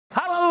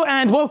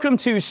and welcome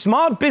to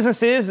Smart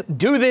Businesses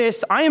Do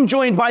This. I am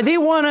joined by the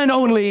one and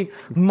only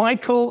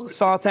Michael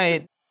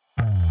Sartain.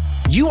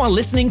 You are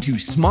listening to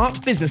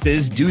Smart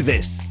Businesses Do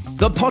This,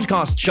 the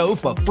podcast show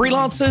for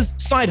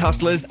freelancers, side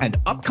hustlers, and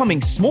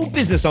upcoming small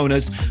business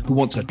owners who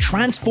want to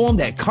transform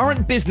their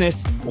current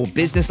business or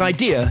business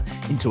idea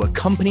into a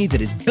company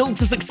that is built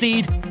to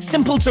succeed,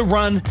 simple to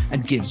run,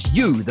 and gives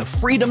you the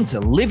freedom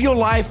to live your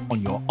life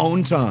on your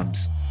own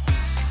terms.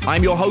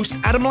 I'm your host,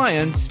 Adam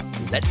Lyons.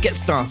 Let's get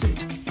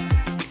started.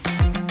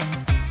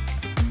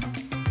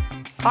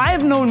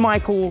 I've known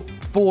Michael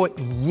for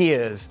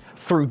years,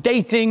 through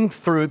dating,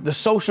 through the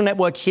social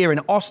network here in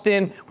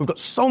Austin. We've got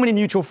so many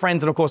mutual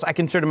friends, and of course, I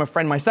consider him a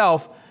friend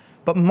myself.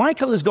 But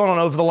Michael has gone on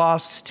over the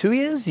last 2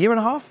 years, year and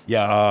a half?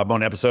 Yeah, I'm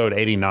on episode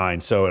 89,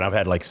 and I've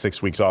had like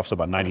 6 weeks off, so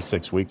about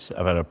 96 weeks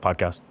I've had a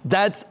podcast.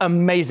 That's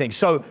amazing.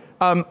 So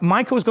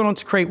Michael's gone on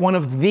to create one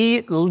of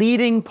the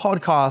leading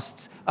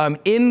podcasts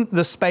in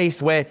the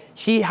space where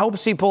he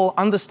helps people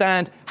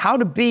understand how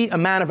to be a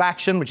man of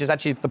action, which is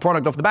actually the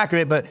product off the back of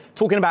it, but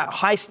talking about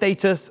high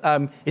status.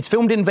 It's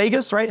filmed in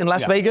Vegas, right? In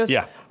Las Vegas?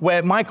 Yeah.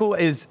 Where Michael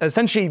is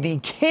essentially the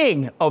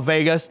king of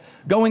Vegas,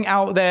 going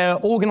out there,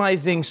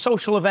 organizing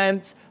social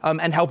events,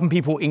 and helping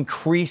people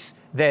increase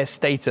their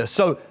status.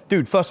 So,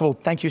 dude, first of all,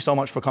 thank you so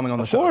much for coming on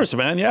the show. Of course,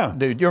 man, yeah.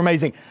 Dude, you're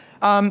amazing.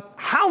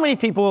 How many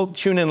people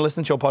tune in and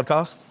listen to your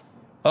podcasts?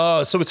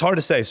 So it's hard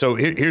to say. So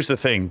here's the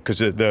thing, because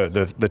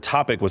the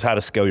topic was how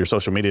to scale your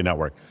social media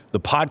network. The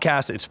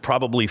podcast, it's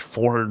probably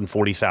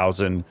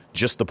 440,000,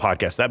 just the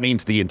podcast. That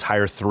means the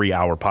entire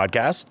 3-hour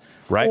podcast,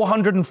 right?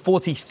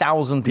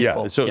 440,000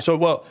 people. Yeah.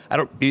 So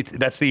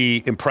that's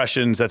the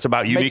impressions. That's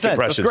about unique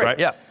impressions, right?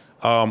 Yeah.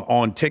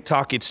 On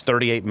TikTok, it's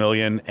 38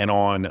 million, and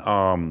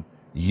on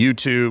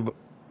YouTube,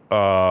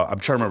 I'm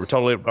trying to remember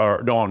totally.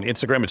 On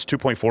Instagram, it's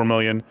 2.4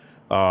 million.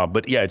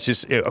 But yeah, it's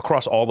just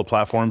across all the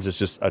platforms, it's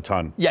just a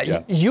ton.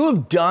 Yeah. You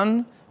have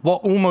done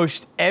what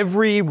almost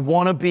every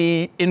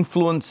wannabe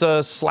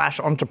influencer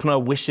 / entrepreneur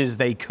wishes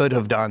they could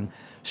have done.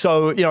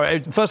 So,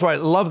 first of all, I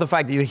love the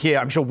fact that you're here.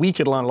 I'm sure we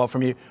could learn a lot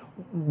from you.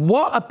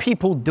 What are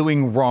people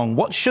doing wrong?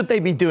 What should they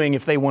be doing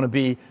if they want to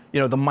be,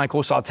 the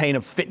Michael Sartain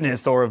of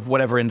fitness or of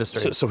whatever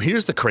industry? So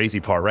here's the crazy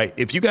part, right?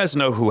 If you guys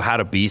know who How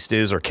to Beast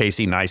is or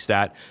Casey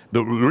Neistat,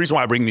 the reason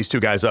why I bring these two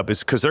guys up is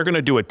because they're going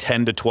to do a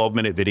 10 to 12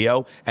 minute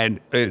video. And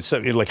so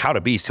like How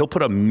to Beast, he'll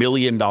put $1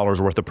 million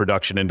worth of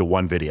production into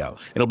one video.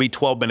 It'll be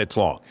 12 minutes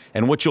long.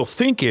 And what you'll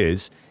think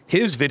is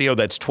his video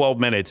that's 12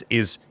 minutes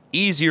is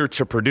easier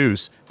to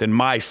produce than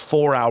my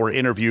 4-hour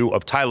interview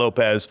of Ty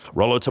Lopez,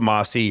 Rollo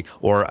Tomasi,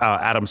 or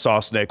Adam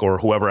Sosnick, or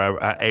whoever,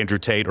 Andrew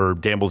Tate, or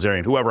Dan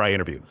Bilzerian, whoever I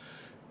interview.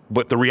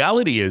 But the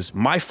reality is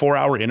my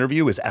 4-hour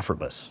interview is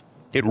effortless.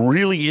 It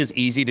really is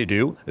easy to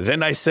do.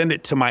 Then I send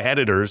it to my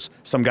editors,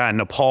 some guy in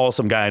Nepal,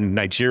 some guy in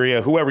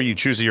Nigeria, whoever you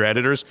choose as your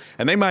editors,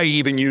 and they might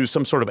even use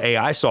some sort of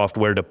AI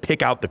software to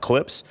pick out the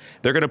clips.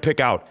 They're gonna pick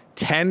out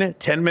 10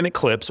 10-minute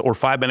clips or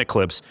 5-minute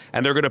clips,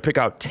 and they're gonna pick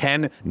out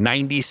 10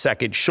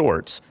 90-second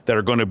shorts that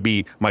are gonna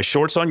be my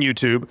shorts on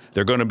YouTube,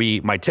 they're gonna be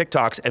my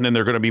TikToks, and then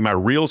they're gonna be my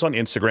reels on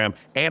Instagram,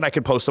 and I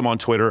can post them on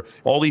Twitter,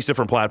 all these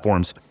different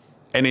platforms.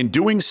 And in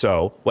doing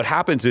so, what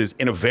happens is,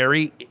 in a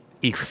very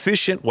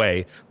efficient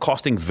way,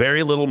 costing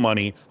very little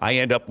money, I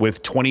end up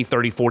with 20,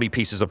 30, 40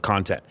 pieces of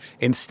content.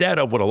 Instead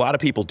of what a lot of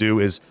people do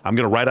is, I'm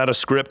gonna write out a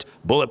script,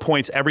 bullet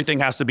points, everything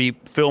has to be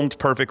filmed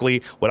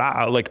perfectly. What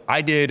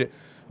I did,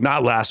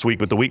 not last week,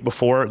 but the week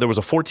before, there was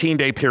a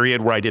 14-day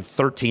period where I did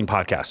 13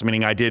 podcasts,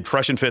 meaning I did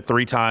Fresh and Fit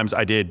 3 times,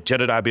 I did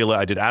Jedediah Bila,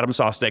 I did Adam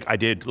Sosnick, I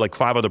did like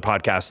 5 other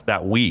podcasts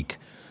that week.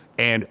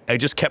 And I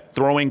just kept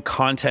throwing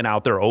content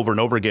out there over and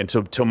over again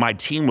till my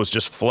team was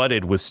just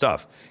flooded with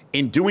stuff.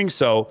 In doing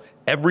so,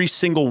 every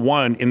single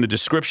one in the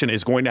description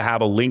is going to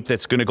have a link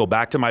that's going to go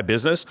back to my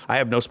business. I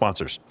have no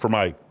sponsors for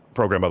my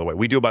program, by the way.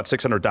 We do about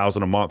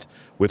 $600,000 a month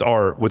with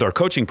our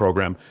coaching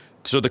program.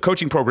 So the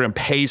coaching program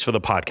pays for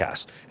the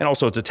podcast. And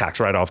also it's a tax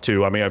write-off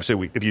too. I mean,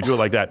 obviously if you do it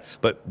like that,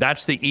 but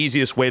that's the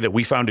easiest way that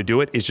we found to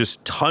do it, is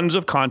just tons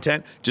of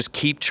content. Just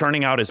keep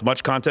churning out as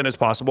much content as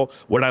possible.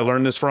 Where did I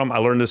learn this from? I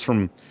learned this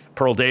from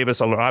Pearl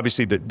Davis.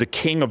 Obviously the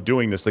king of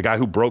doing this, the guy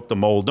who broke the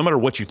mold, no matter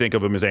what you think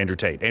of him, is Andrew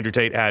Tate. Andrew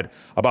Tate had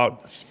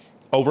about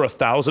over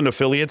 1,000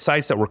 affiliate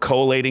sites that were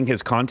collating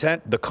his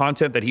content. The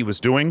content that he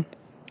was doing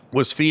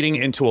was feeding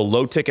into a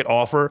low ticket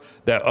offer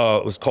that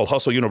was called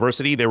Hustle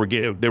University. They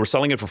were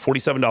selling it for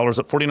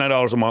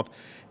 $49 a month,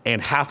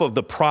 and half of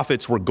the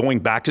profits were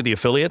going back to the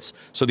affiliates.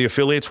 So the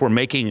affiliates were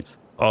making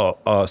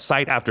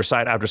site after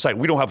site after site.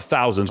 We don't have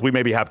thousands. We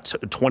maybe have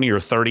 20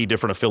 or 30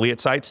 different affiliate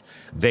sites.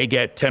 They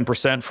get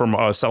 10%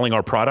 from selling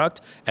our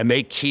product, and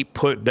they keep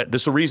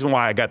this is the reason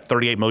why I got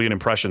 38 million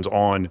impressions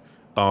on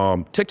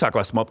TikTok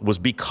last month, was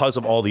because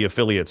of all the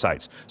affiliate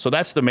sites. So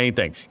that's the main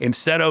thing.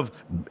 Instead of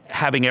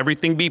having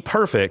everything be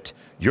perfect,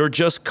 you're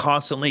just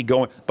constantly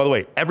going. By the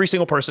way, every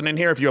single person in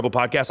here, if you have a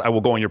podcast, I will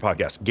go on your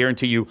podcast.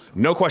 Guarantee you,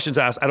 no questions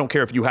asked. I don't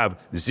care if you have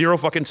 0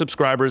 fucking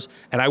subscribers,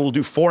 and I will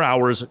do 4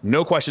 hours,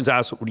 no questions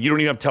asked. You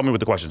don't even have to tell me what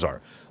the questions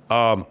are.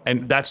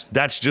 And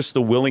that's just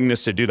the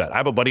willingness to do that. I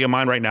have a buddy of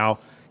mine right now.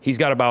 He's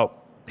got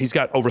about he's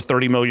got over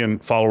 30 million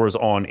followers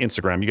on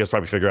Instagram. You guys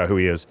probably figure out who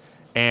he is.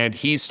 And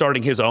he's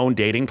starting his own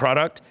dating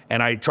product.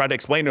 And I tried to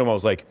explain to him, I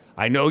was like,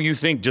 I know you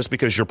think just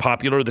because you're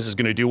popular, this is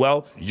going to do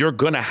well. You're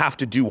going to have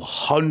to do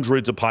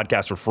hundreds of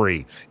podcasts for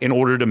free in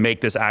order to make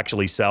this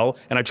actually sell.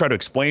 And I try to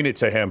explain it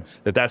to him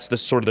that that's the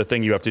sort of the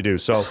thing you have to do.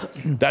 So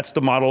that's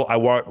the model.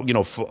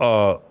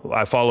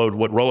 I followed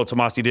what Rollo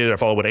Tomasi did. I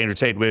followed what Andrew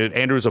Tate did.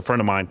 Andrew's a friend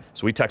of mine,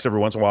 so we text every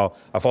once in a while.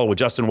 I followed what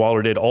Justin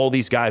Waller did. All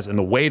these guys, and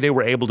the way they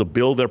were able to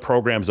build their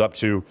programs up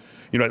to,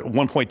 at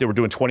one point they were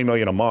doing 20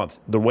 million a month.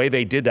 The way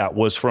they did that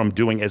was from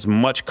doing as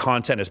much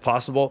content as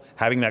possible,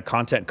 having that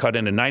content cut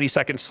into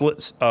 90-second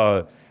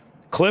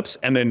clips,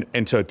 and then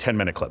into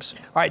 10-minute clips.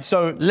 All right,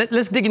 so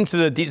let's dig into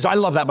the details. I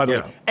love that, by the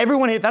way.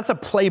 Everyone here, that's a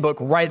playbook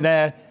right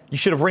there. You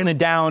should have written it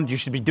down. You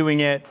should be doing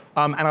it.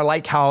 And I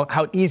like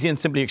how easy and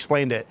simply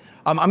explained it.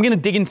 I'm going to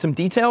dig in some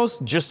details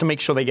just to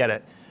make sure they get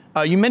it.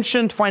 You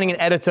mentioned finding an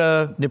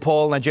editor,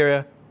 Nepal,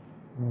 Nigeria.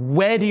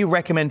 Where do you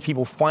recommend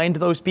people find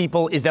those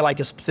people? Is there like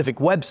a specific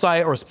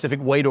website or a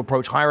specific way to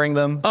approach hiring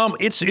them?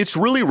 It's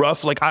really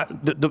rough. Like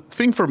the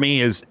thing for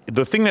me is,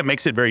 the thing that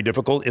makes it very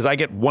difficult is I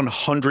get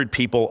 100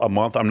 people a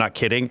month, I'm not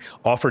kidding,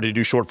 offer to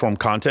do short form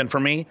content for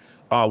me.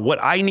 What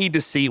I need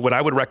to see, what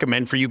I would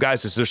recommend for you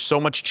guys is, there's so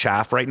much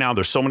chaff right now.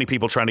 There's so many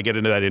people trying to get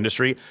into that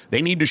industry.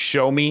 They need to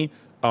show me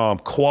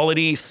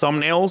quality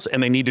thumbnails,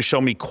 and they need to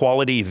show me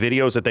quality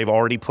videos that they've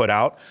already put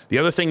out. The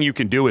other thing you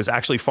can do is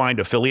actually find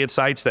affiliate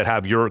sites that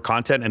have your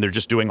content and they're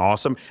just doing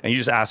awesome, and you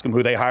just ask them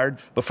who they hired.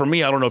 But for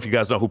me, I don't know if you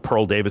guys know who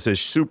Pearl Davis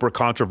is. Super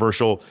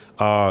controversial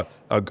a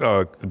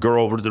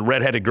girl, the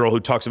redheaded girl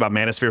who talks about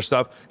manosphere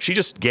stuff. She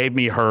just gave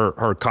me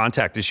her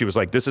contact, and she was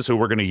like, this is who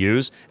we're going to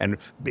use. And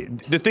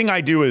the thing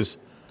I do is,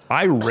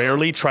 I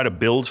rarely try to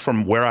build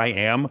from where I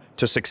am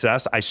to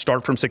success. I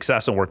start from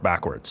success and work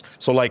backwards.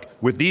 So like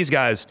with these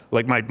guys,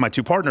 like my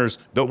two partners,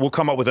 we'll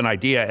come up with an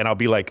idea and I'll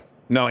be like,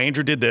 no,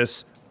 Andrew did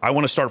this. I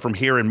want to start from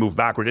here and move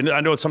backward. And I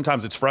know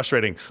sometimes it's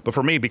frustrating, but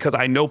for me, because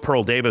I know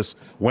Pearl Davis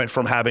went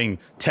from having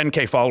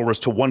 10K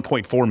followers to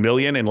 1.4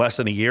 million in less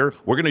than a year,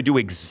 we're going to do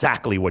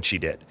exactly what she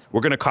did.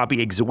 We're going to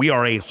copy, we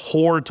are a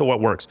horde to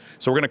what works.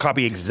 So we're going to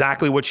copy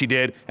exactly what she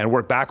did and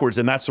work backwards.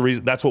 And that's the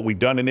reason, that's what we've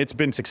done. And it's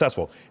been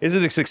successful. Is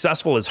it as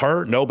successful as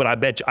her? No, but I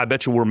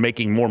bet you we're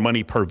making more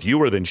money per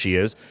viewer than she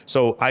is.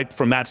 So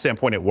from that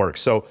standpoint, it works.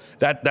 So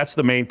that's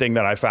the main thing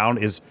that I found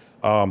is,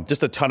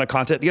 just a ton of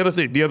content.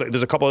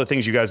 There's a couple other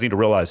things you guys need to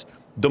realize.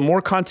 The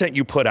more content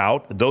you put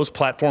out, those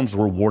platforms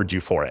reward you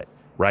for it,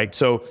 right?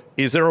 So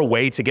is there a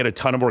way to get a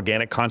ton of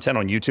organic content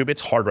on YouTube? It's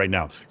hard right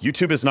now.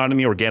 YouTube is not in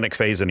the organic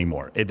phase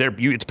anymore.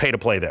 It's pay to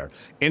play there.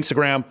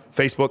 Instagram,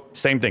 Facebook,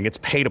 same thing. It's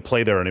pay to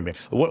play there anymore.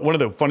 One of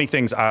the funny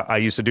things I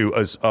used to do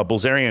is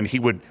Bulzarian,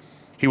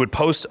 he would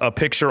post a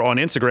picture on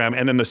Instagram,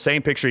 and then the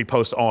same picture he'd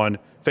post on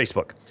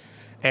Facebook.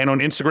 And on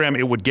Instagram,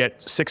 it would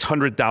get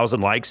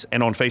 600,000 likes,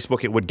 and on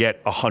Facebook, it would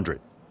get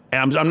 100.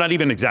 And I'm not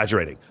even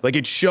exaggerating. Like,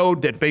 it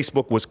showed that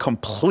Facebook was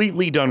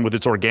completely done with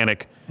its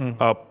organic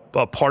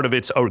part of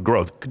its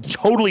growth,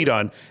 totally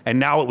done, and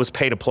now it was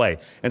pay to play.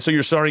 And so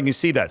you're starting to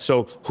see that.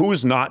 So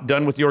who's not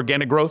done with the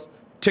organic growth?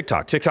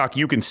 TikTok. TikTok,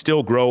 you can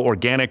still grow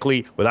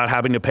organically without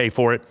having to pay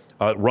for it.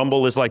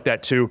 Rumble is like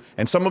that too.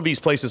 And some of these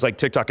places like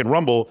TikTok and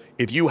Rumble,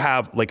 if you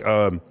have like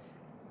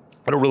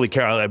I don't really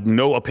care. I have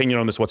no opinion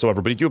on this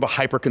whatsoever. But if you have a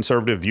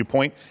hyper-conservative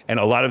viewpoint and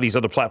a lot of these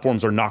other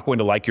platforms are not going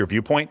to like your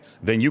viewpoint,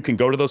 then you can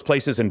go to those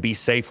places and be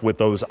safe with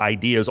those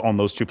ideas on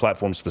those two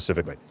platforms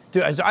specifically.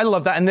 Dude, I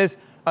love that. And there's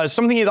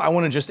something here that I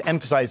want to just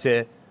emphasize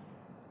here.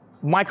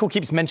 Michael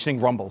keeps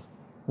mentioning Rumble.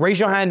 Raise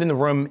your hand in the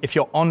room if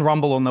you're on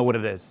Rumble or know what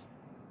it is.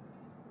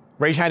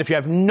 Raise your hand if you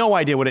have no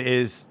idea what it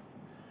is.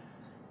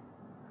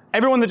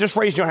 Everyone that just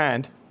raised your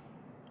hand,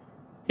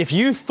 if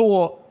you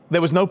thought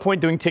there was no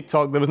point doing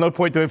TikTok, there was no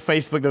point doing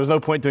Facebook, there was no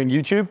point doing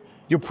YouTube,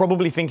 you're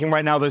probably thinking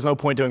right now there's no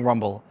point doing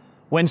Rumble.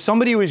 When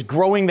somebody who is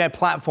growing their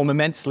platform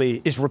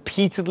immensely is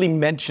repeatedly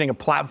mentioning a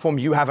platform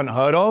you haven't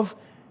heard of,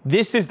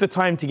 this is the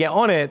time to get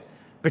on it,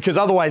 because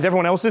otherwise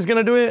everyone else is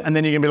gonna do it, and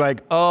then you're gonna be like,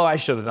 oh, I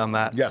should have done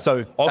that. Yeah.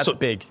 So also, that's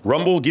big.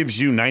 Rumble gives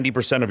you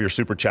 90% of your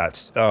super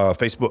chats.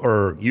 Facebook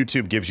or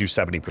YouTube gives you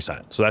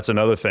 70%. So that's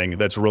another thing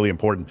that's really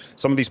important.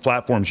 Some of these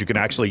platforms you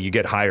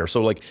get higher.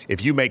 So like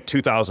if you make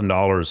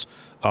 $2,000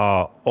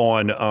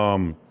 on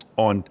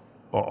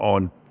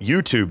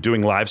YouTube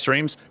doing live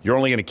streams, you're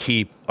only going to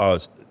keep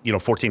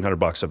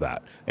 $1,400 of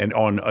that, and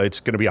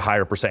it's going to be a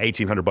higher percent,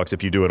 $1,800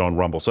 if you do it on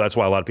Rumble. So that's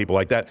why a lot of people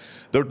like that.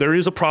 There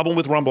is a problem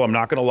with Rumble. I'm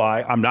not going to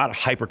lie. I'm not a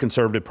hyper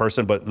conservative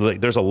person, but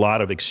there's a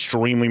lot of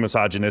extremely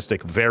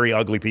misogynistic, very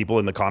ugly people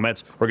in the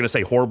comments who are going to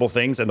say horrible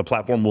things, and the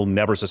platform will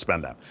never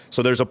suspend them.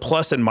 So there's a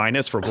plus and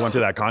minus for going to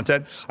that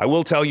content. I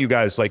will tell you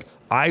guys, like,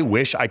 I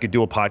wish I could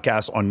do a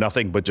podcast on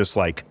nothing but just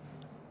like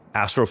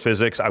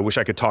astrophysics. I wish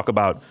I could talk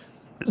about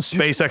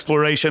space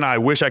exploration. I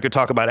wish I could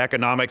talk about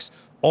economics.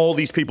 All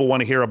these people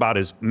want to hear about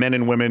is men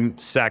and women,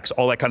 sex,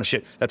 all that kind of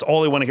shit. That's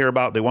all they want to hear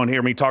about. They want to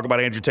hear me talk about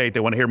Andrew Tate. They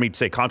want to hear me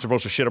say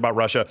controversial shit about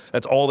Russia.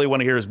 That's all they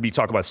want to hear is me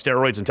talk about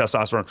steroids and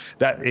testosterone.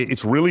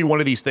 It's really one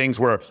of these things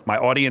where my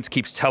audience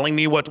keeps telling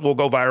me what will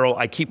go viral.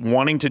 I keep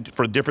wanting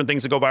for different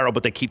things to go viral,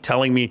 but they keep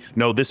telling me,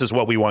 no, this is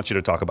what we want you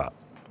to talk about.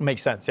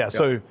 Makes sense, yeah.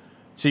 So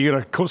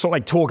you're gonna sort of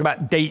like talk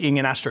about dating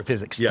and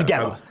astrophysics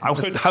together. I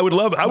would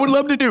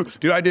love to do.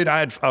 Dude, I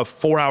had a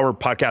 4-hour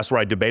podcast where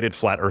I debated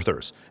flat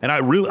earthers. And I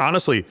really,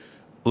 honestly,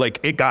 like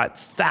it got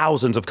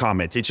thousands of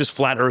comments. It's just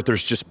flat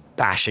earthers just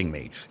bashing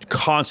me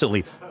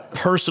constantly.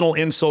 Personal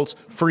insults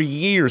for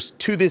years.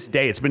 To this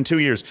day, it's been 2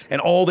 years,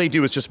 and all they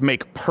do is just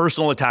make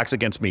personal attacks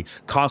against me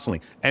constantly.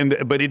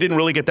 But it didn't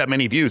really get that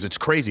many views. It's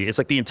crazy. It's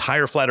like the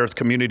entire flat Earth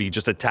community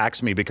just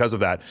attacks me because of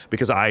that.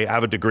 Because I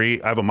have a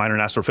degree, I have a minor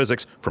in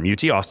astrophysics from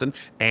UT Austin,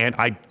 and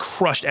I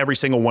crushed every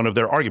single one of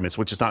their arguments,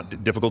 which is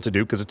not difficult to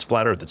do because it's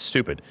flat Earth. It's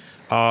stupid.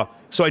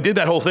 So I did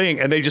that whole thing,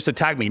 and they just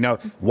attacked me. Now,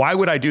 why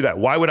would I do that?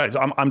 Why would I?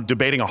 I'm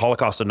debating a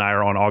Holocaust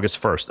denier on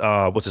August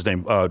 1st. What's his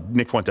name?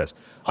 Nick Fuentes.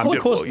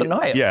 Holocaust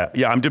denier?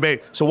 Yeah, I'm debating.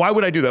 So why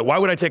would I do that? Why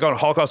would I take on a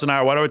Holocaust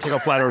denier? Why do I take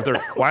on flat earther?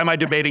 Why am I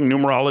debating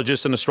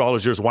numerologists and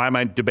astrologers? Why am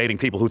I debating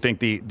people who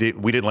think we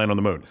didn't land on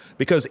the moon?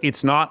 Because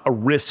it's not a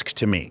risk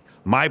to me.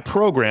 My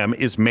program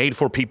is made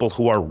for people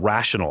who are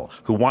rational,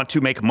 who want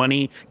to make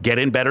money, get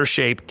in better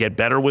shape, get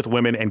better with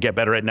women, and get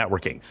better at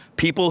networking.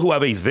 People who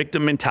have a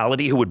victim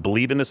mentality, who would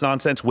believe in this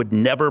nonsense, would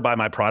never buy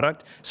my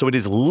product. So it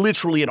is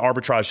literally an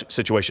arbitrage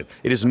situation.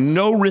 It is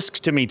no risk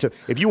to me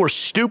if you are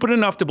stupid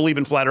enough to believe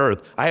in flat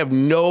Earth,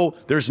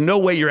 there's no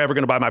way you're ever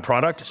gonna buy my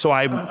product. So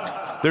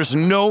there's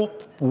no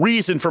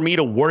reason for me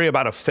to worry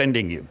about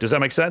offending you. Does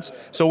that make sense?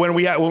 So when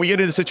we get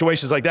into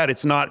situations like that,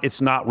 it's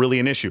not really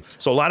an issue.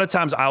 So a lot of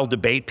times I'll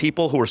debate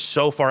people who are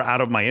so far out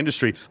of my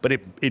industry, but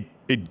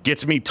it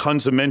gets me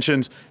tons of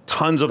mentions,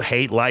 tons of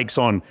hate likes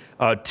on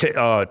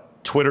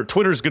Twitter.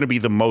 Twitter's going to be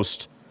the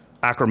most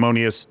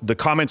acrimonious. The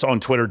comments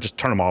on Twitter, just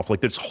turn them off.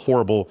 Like, it's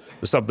horrible,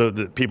 the stuff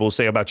that people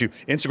say about you.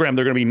 Instagram,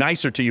 they're going to be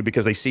nicer to you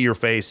because they see your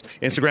face.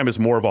 Instagram is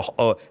more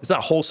of it's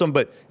not wholesome,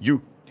 but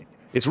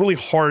it's really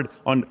hard.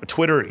 On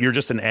Twitter, you're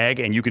just an egg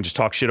and you can just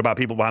talk shit about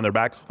people behind their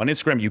back. On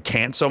Instagram, you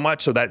can't so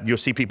much, so that you'll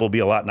see people be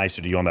a lot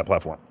nicer to you on that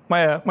platform.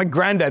 My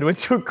granddad went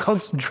to a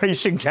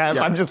concentration camp.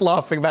 Yeah. I'm just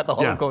laughing about the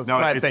Holocaust.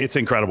 Yeah. No, it's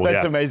incredible.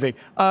 That's amazing.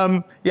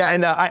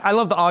 I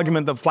love the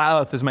argument that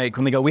flat earthers make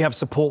when they go, we have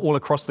support all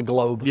across the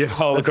globe. Yeah,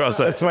 all across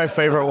that. That's my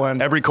favorite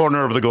one. Every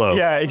corner of the globe.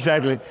 Yeah,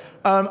 exactly.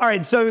 All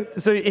right, so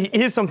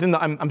here's something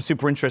that I'm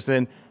super interested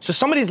in. So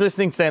somebody's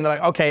listening today and they're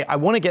like, okay, I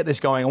want to get this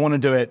going. I want to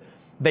do it.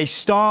 They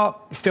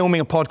start filming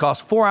a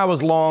podcast 4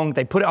 hours long.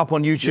 They put it up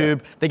on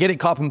YouTube. Yeah. They get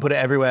it cut up and put it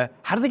everywhere.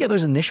 How do they get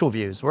those initial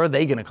views? Where are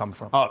they going to come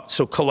from?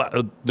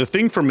 The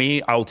thing for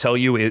me, I'll tell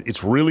you,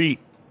 it's really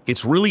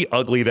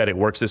ugly that it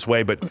works this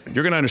way, but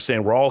you're going to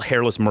understand we're all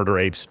hairless murder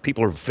apes.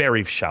 People are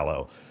very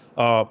shallow.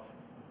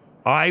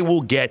 I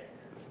will get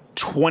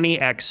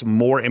 20x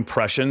more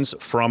impressions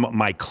from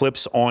my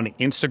clips on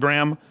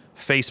Instagram,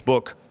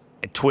 Facebook,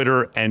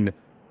 Twitter, and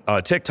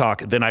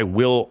TikTok than I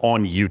will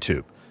on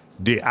YouTube.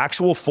 The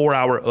actual 4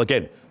 hour,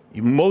 again,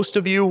 most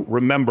of you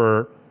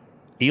remember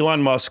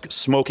Elon Musk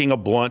smoking a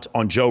blunt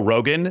on Joe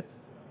Rogan.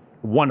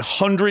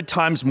 100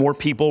 times more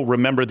people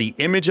remember the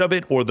image of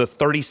it or the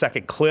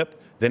 30-second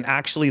clip than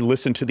actually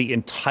listen to the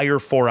entire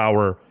 4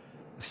 hour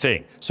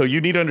thing. So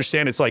you need to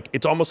understand,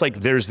 it's almost like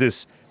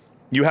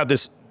you have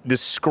this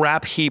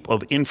scrap heap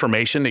of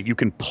information that you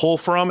can pull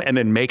from and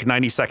then make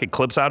 90-second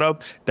clips out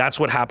of. That's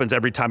what happens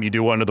every time you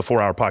do one of the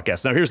 4 hour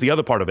podcasts. Now, here's the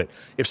other part of it.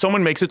 If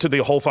someone makes it to the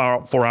whole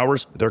 4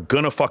 hours, they're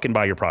gonna fucking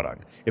buy your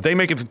product. If they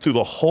make it through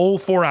the whole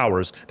 4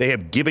 hours, they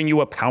have given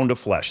you a pound of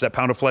flesh. That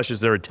pound of flesh is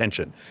their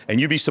attention.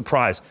 And you'd be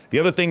surprised. The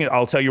other thing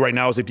I'll tell you right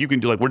now is if you can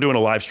do, like, we're doing a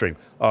live stream.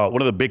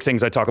 One of the big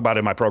things I talk about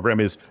in my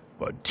program is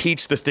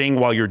teach the thing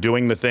while you're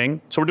doing the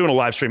thing. So we're doing a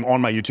live stream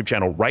on my YouTube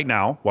channel right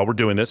now while we're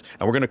doing this,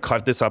 and we're gonna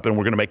cut this up and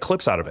we're gonna make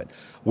clips out of it.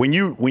 When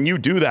you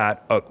do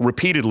that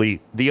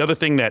repeatedly, the other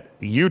thing that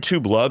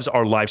YouTube loves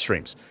are live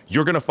streams.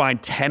 You're gonna find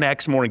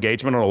 10x more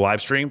engagement on a live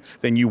stream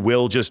than you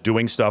will just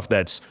doing stuff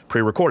that's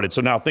pre-recorded.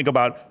 So now think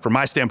about, from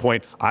my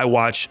standpoint, I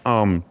watch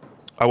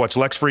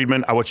Lex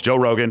Friedman, I watch Joe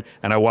Rogan,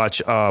 and I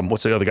watch,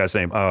 what's the other guy's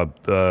name? Andrew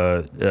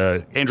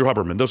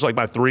Huberman. Those are like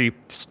my three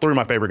of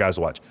my favorite guys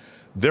to watch.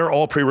 They're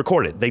all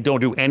pre-recorded. They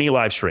don't do any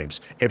live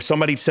streams. If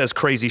somebody says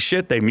crazy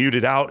shit, they mute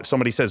it out. If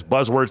somebody says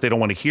buzzwords they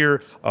don't want to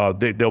hear,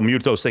 they'll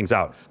mute those things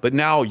out. But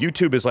now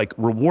YouTube is like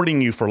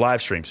rewarding you for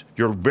live streams.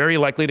 You're very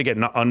likely to get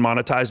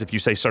unmonetized if you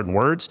say certain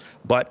words,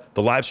 but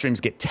the live streams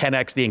get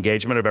 10x the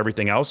engagement of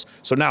everything else.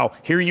 So now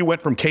here you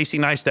went from Casey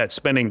Neistat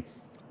spending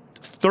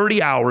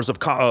 30 hours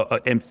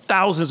and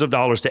thousands of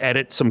dollars to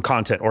edit some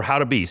content or how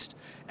to beast.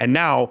 And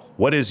now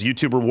what is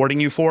YouTube rewarding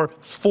you for?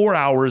 4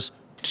 hours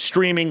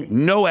streaming,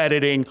 no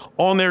editing,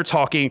 on there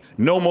talking,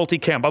 no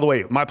multicam. By the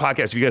way, my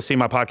podcast, if you guys see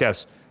my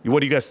podcast, what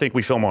do you guys think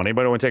we film on?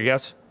 Anybody want to take a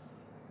guess?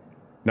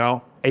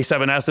 No?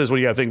 A7S's, what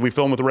do you guys think? We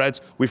film with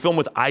Reds? We film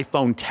with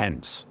iPhone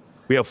 10s.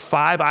 We have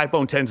 5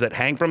 iPhone 10s that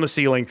hang from the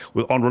ceiling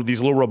on these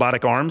little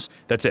robotic arms.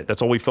 That's it.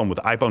 That's all we film with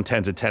iPhone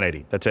 10s at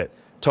 1080. That's it.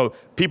 So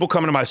people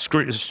come into my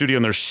studio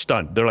and they're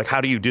stunned. They're like,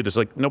 how do you do this?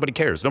 Like, nobody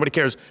cares. Nobody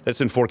cares that's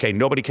in 4K.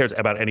 Nobody cares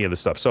about any of this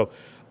stuff. So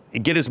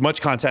get as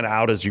much content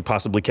out as you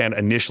possibly can.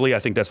 Initially, I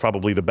think that's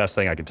probably the best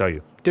thing I can tell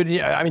you. Dude,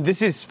 yeah, I mean,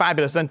 this is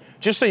fabulous. And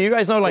just so you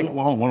guys know, like...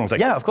 One more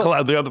thing. Yeah, of course.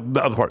 The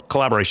other part,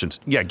 collaborations.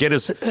 Yeah,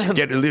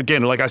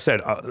 again, like I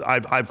said,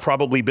 I've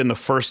probably been the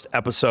first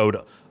episode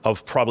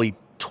of probably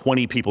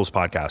 20 people's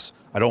podcasts.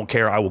 I don't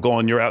care. I will go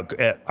on your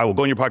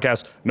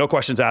podcast. No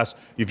questions asked.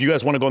 If you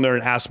guys want to go in there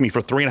and ask me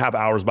for 3.5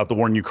 hours about the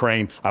war in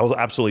Ukraine, I will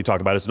absolutely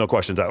talk about it. It's no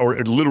questions. Or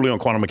literally on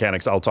quantum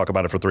mechanics, I'll talk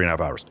about it for 3.5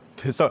 hours.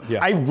 So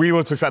yeah. I really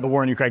want to talk about the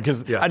war in Ukraine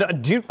because I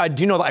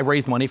do know that I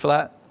raised money for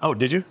that. Oh,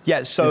 did you?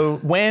 Yeah. So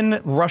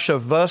when Russia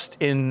first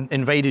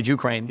invaded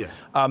Ukraine,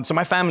 so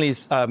my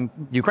family's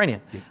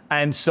Ukrainian,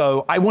 and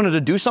so I wanted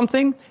to do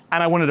something,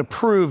 and I wanted to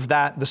prove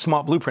that the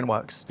Smart Blueprint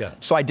works. Yeah.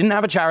 So I didn't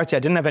have a charity. I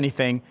didn't have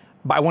anything.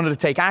 But I wanted to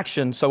take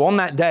action. So on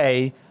that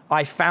day,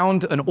 I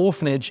found an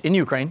orphanage in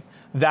Ukraine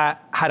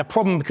that had a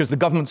problem because the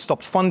government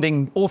stopped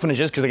funding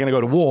orphanages because they're gonna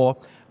go to war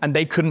and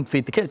they couldn't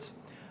feed the kids.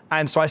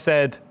 And so I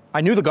said,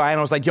 I knew the guy and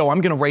I was like, yo, I'm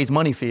gonna raise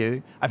money for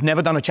you. I've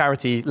never done a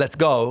charity, let's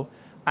go.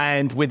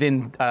 And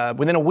within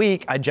a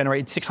week, I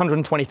generated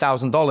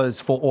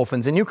 $620,000 for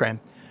orphans in Ukraine.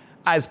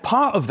 As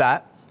part of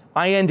that,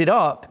 I ended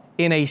up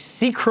in a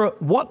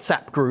secret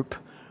WhatsApp group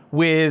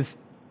with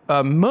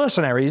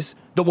mercenaries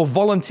that were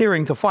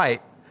volunteering to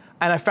fight.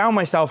 And I found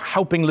myself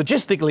helping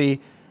logistically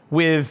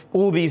with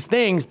all these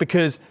things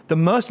because the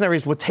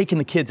mercenaries were taking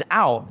the kids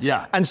out.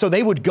 Yeah. And so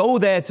they would go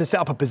there to set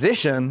up a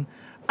position.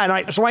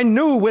 And so I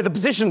knew where the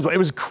positions were. It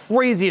was the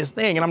craziest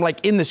thing. And I'm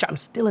like in the chat, I'm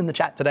still in the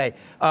chat today.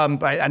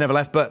 I never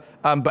left, but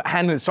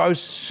handling it. So I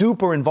was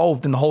super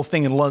involved in the whole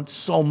thing and learned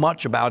so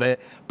much about it.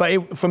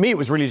 But for me, it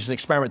was really just an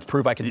experiment to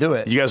prove I could do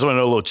it. You guys want to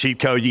know a little cheat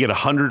code? You get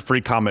 100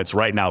 free comments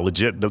right now.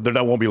 Legit,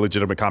 there won't be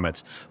legitimate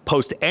comments.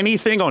 Post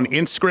anything on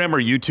Instagram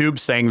or YouTube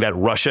saying that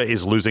Russia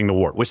is losing the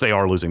war, which they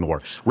are losing the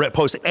war.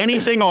 Post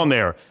anything on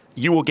there.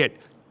 You will get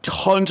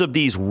tons of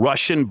these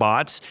Russian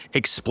bots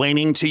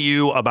explaining to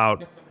you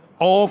about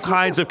all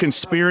kinds of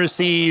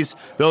conspiracies.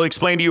 They'll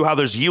explain to you how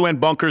there's UN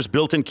bunkers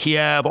built in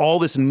Kiev, all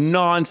this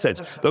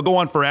nonsense. They'll go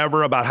on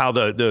forever about how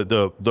the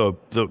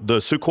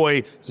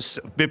Sukhoi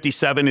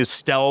 57 is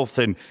stealth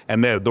and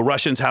the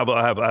Russians have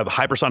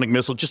hypersonic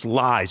missiles, just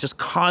lies, just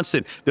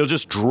constant. They're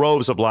just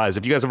droves of lies.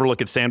 If you guys ever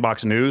look at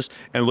Sandbox News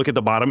and look at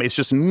the bottom, it's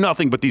just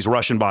nothing but these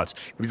Russian bots.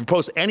 If you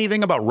post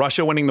anything about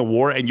Russia winning the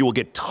war and you will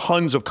get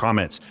tons of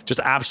comments, just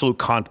absolute,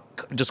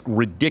 just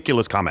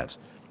ridiculous comments.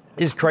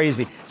 It's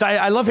crazy. So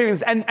I love hearing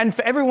this. And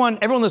for everyone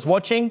that's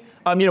watching,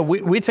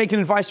 we're taking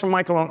advice from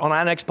Michael on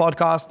our next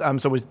podcast.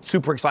 So we're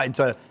super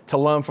excited to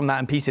learn from that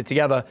and piece it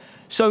together.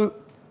 So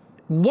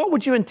what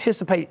would you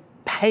anticipate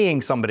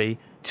paying somebody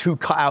to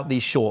cut out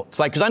these shorts?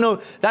 Like, because I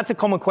know that's a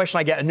common question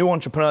I get, a new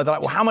entrepreneur. They're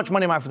like, well, how much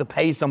money am I have to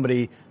pay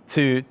somebody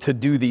to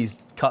do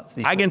these cuts?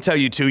 I can tell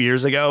you 2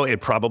 years ago, it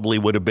probably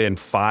would have been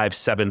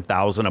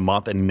 $5,000-7,000 a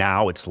month. And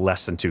now it's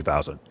less than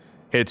 $2,000.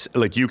 It's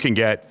like you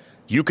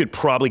could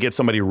probably get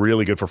somebody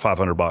really good for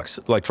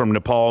 $500, like from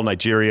Nepal,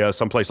 Nigeria,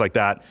 someplace like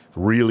that.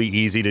 Really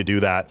easy to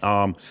do that.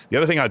 The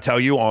other thing I'd tell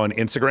you on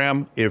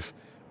Instagram, if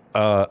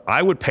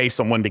I would pay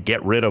someone to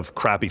get rid of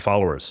crappy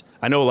followers.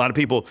 I know a lot of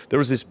people, there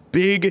was this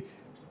big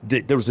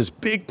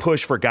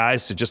push for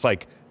guys to just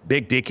like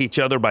big dick each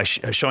other by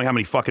showing how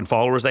many fucking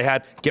followers they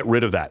had. Get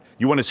rid of that.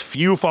 You want as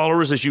few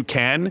followers as you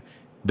can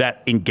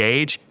that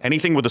engage.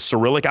 Anything with a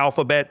Cyrillic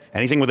alphabet,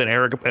 anything with an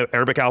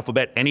Arabic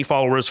alphabet, any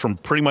followers from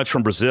pretty much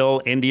from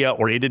Brazil, India,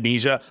 or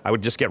Indonesia, I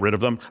would just get rid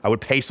of them. I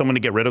would pay someone to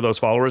get rid of those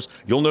followers.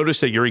 You'll notice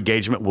that your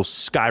engagement will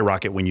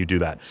skyrocket when you do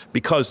that.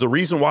 Because the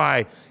reason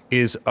why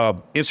is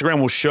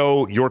Instagram will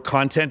show your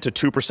content to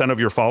 2% of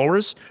your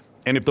followers.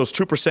 And if those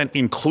 2%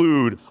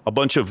 include a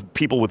bunch of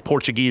people with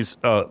Portuguese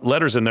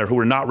letters in there who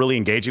are not really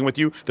engaging with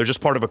you, they're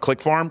just part of a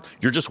click farm,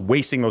 you're just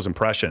wasting those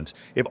impressions.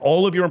 If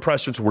all of your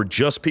impressions were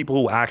just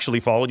people who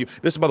actually followed you,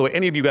 this is, by the way,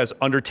 any of you guys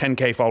under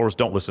 10K followers,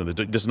 don't listen to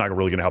this. This is not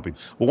really gonna help you.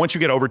 But once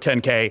you get over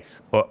 10K,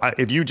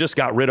 if you just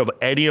got rid of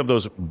any of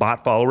those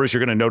bot followers,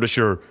 you're gonna notice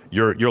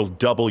you'll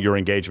double your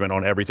engagement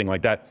on everything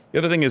like that. The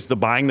other thing is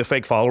buying the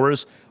fake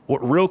followers.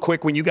 Real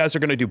quick, when you guys are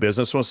gonna do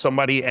business with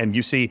somebody and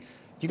you see,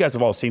 you guys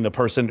have all seen the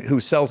person who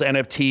sells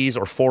NFTs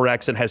or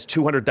Forex and has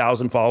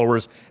 200,000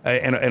 followers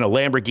and a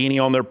Lamborghini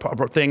on their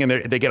thing, and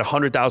they get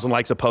 100,000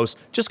 likes a post.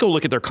 Just go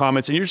look at their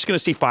comments, and you're just going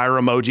to see fire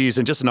emojis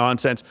and just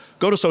nonsense.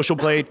 Go to Social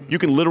Blade. You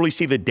can literally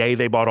see the day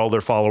they bought all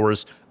their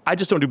followers. I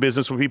just don't do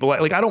business with people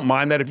like I don't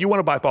mind that. If you want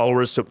to buy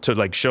followers to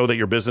like show that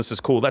your business is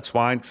cool, that's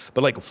fine.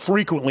 But like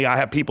frequently I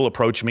have people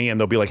approach me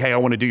and they'll be like, hey, I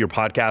want to do your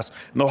podcast.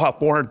 And they'll have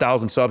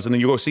 400,000 subs, and then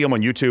you go see them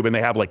on YouTube and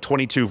they have like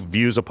 22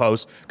 views a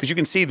post, because you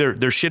can see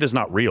their shit is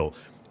not real.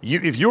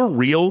 If you're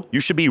real, you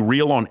should be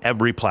real on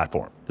every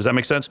platform. Does that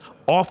make sense?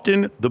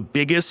 Often the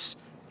biggest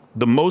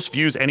the most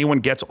views anyone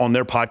gets on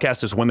their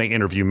podcast is when they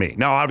interview me.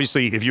 Now,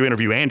 obviously, if you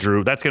interview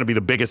Andrew, that's going to be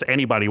the biggest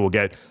anybody will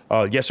get.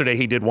 Yesterday,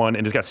 he did one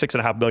and it's got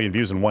 6.5 million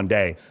views in one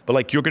day. But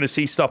like, you're going to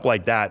see stuff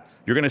like that.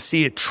 You're going to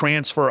see it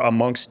transfer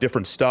amongst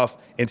different stuff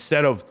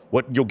instead of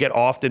what you'll get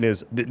often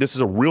is, this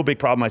is a real big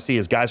problem I see,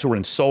 is guys who are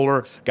in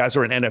solar, guys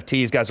who are in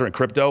NFTs, guys who are in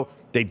crypto.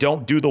 They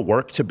don't do the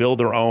work to build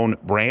their own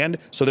brand.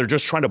 So they're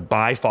just trying to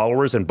buy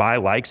followers and buy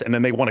likes. And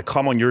then they want to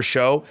come on your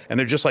show and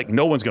they're just like,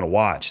 no one's going to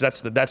watch.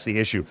 That's the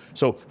issue.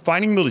 So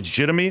finding the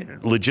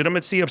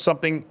legitimacy of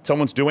something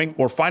someone's doing,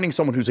 or finding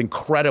someone who's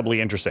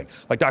incredibly interesting.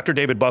 Like Dr.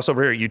 David Buss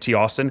over here at UT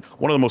Austin,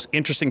 one of the most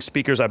interesting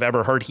speakers I've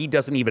ever heard. He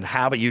doesn't even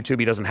have a YouTube.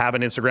 He doesn't have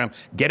an Instagram.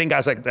 Getting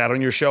guys like that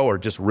on your show are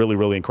just really,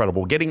 really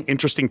incredible. Getting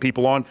interesting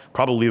people on,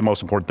 probably the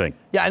most important thing.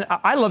 Yeah, and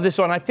I love this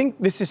one. I think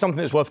this is something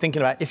that's worth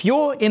thinking about. If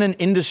you're in an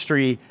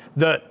industry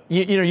that,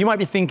 you might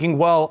be thinking,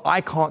 well,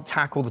 I can't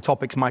tackle the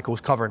topics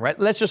Michael's covering, right?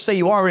 Let's just say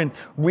you are in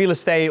real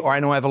estate, or I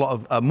know I have a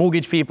lot of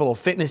mortgage people or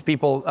fitness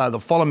people that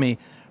follow me.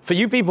 For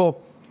you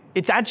people,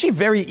 it's actually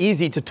very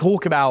easy to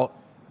talk about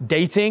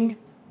dating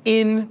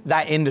in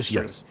that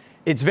industry. Yes.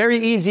 It's very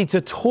easy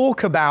to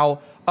talk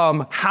about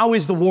how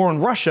is the war in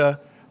Russia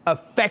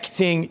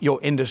affecting your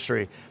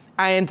industry.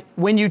 And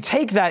when you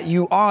take that,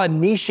 you are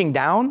niching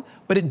down,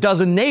 but it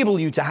does enable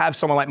you to have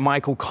someone like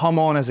Michael come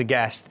on as a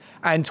guest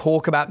and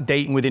talk about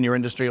dating within your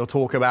industry, or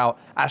talk about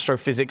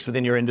astrophysics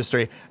within your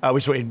industry,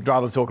 which is what you'd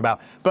rather talk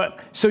about. But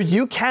so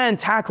you can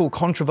tackle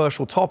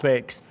controversial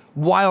topics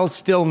while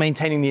still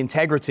maintaining the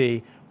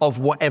integrity of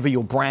whatever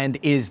your brand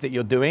is that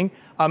you're doing.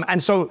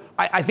 And so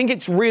I think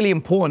it's really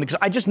important, because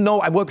I just know,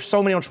 I work with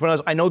so many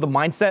entrepreneurs, I know the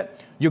mindset.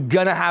 You're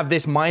gonna have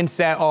this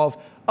mindset of,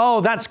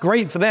 oh, that's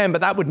great for them,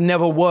 but that would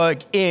never work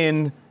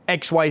in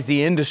XYZ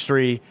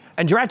industry.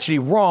 And you're actually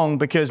wrong,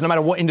 because no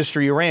matter what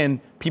industry you're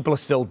in, people are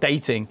still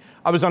dating.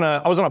 I was on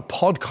a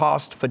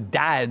podcast for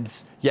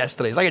dads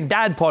yesterday. It's like a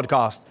dad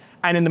podcast.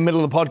 And in the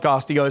middle of the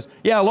podcast, he goes,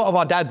 yeah, a lot of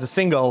our dads are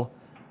single.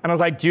 And I was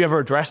like, do you ever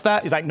address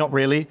that? He's like, not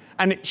really.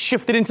 And it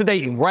shifted into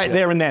dating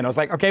there and then. I was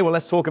like, okay, well,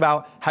 let's talk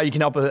about how you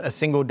can help a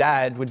single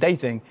dad with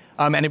dating.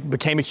 And it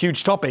became a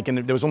huge topic, and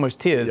there was almost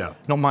tears,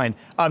 not mine.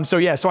 So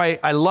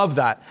I love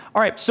that.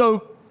 All right,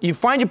 so you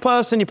find your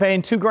person, you're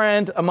paying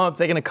 $2,000 a month,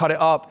 they're gonna cut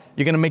it up.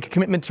 You're gonna make a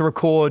commitment to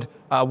record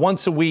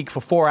once a week for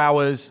 4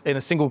 hours in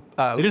a single.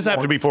 It doesn't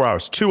have to be 4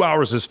 hours. 2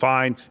 hours is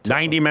fine.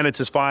 90 minutes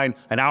is fine.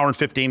 An hour and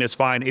 15 is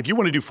fine. If you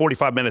want to do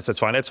 45 minutes, that's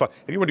fine. That's fine.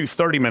 If you want to do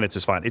 30 minutes,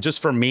 it's fine. It's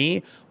just, for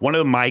me, one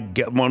of my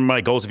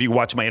goals, if you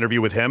watch my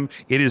interview with him,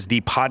 it is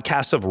the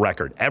podcast of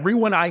record.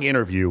 Everyone I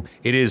interview,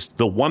 it is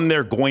the one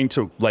they're going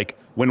to, like,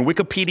 when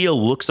Wikipedia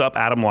looks up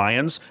Adam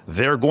Lyons,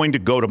 they're going to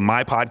go to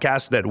my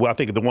podcast that, well, I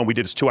think the one we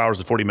did is 2 hours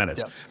and 40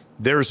 minutes. Yeah.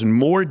 There's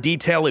more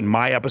detail in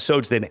my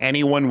episodes than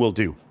anyone will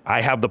do.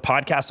 I have the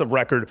podcast of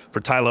record for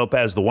Ty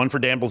Lopez, the one for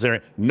Dan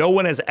Bilzerian. No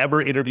one has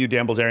ever interviewed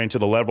Dan Bilzerian to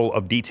the level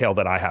of detail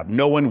that I have.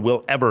 No one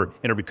will ever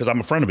interview, because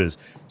I'm a friend of his.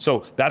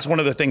 So that's one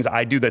of the things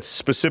I do that's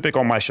specific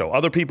on my show.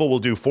 Other people will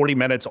do 40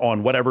 minutes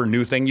on whatever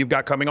new thing you've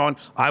got coming on.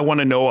 I want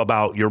to know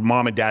about your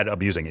mom and dad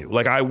abusing you.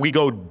 Like, we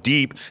go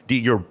deep,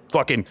 your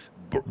fucking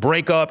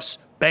breakups,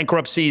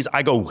 bankruptcies.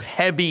 I go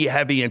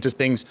heavy into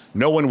things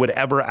no one would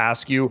ever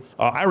ask you.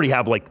 I already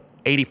have like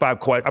 85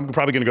 questions. I'm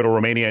probably going to go to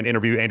Romania and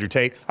interview Andrew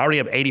Tate. I already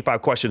have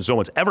 85 questions no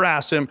one's ever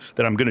asked him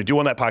that I'm going to do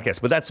on that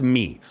podcast. But that's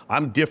me.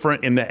 I'm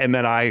different in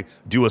that I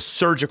do a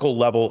surgical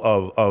level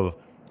of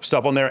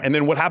stuff on there. And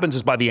then what happens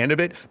is, by the end of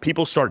it,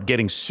 people start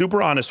getting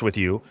super honest with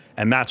you.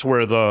 And that's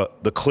where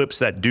the clips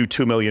that do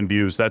 2 million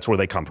views, that's where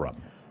they come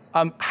from.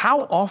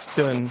 How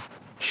often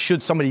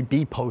should somebody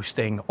be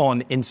posting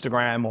on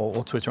Instagram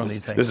or Twitter on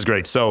these things? This is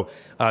great. So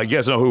you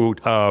guys know who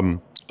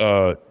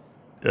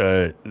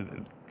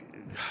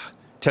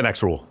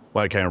 10X Rule.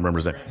 Well, I can't remember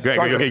his name.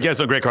 Okay, you guys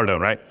know Grant Cardone,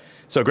 right?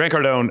 So Grant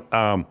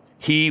Cardone,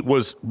 he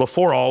was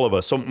before all of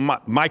us. So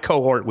my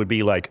cohort would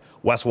be like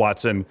Wes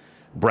Watson,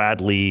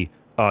 Brad Lee,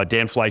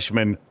 Dan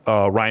Fleischman,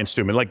 Ryan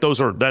Stewman. Like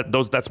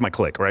that's my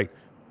clique, right?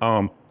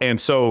 And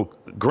so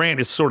Grant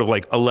is sort of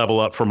like a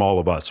level up from all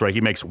of us, right? He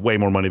makes way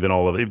more money than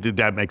all of it.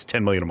 That makes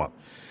 10 million a month.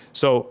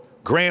 So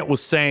Grant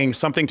was saying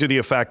something to the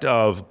effect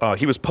of,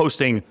 he was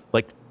posting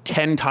like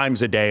 10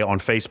 times a day on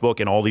Facebook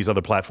and all these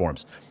other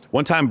platforms.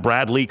 One time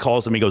Brad Lee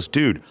calls him, he goes,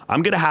 dude,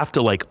 I'm gonna have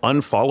to like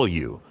unfollow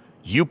you.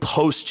 You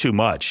post too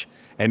much.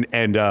 And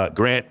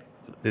Grant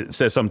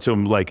says something to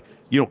him like,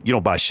 you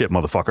don't buy shit,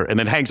 motherfucker, and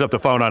then hangs up the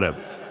phone on him.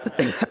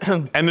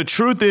 And the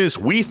truth is,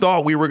 we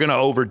thought we were gonna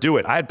overdo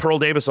it. I had Pearl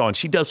Davis on.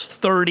 She does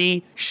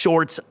 30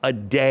 shorts a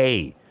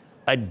day,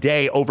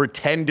 over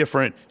 10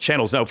 different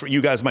channels. Now, for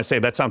you guys might say,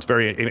 that sounds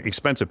very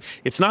expensive.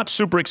 It's not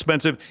super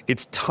expensive.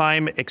 It's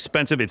time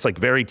expensive. It's like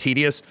very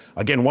tedious.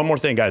 Again, one more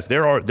thing, guys.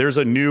 There's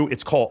a new,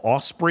 it's called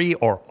Osprey,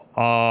 or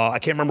I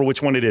can't remember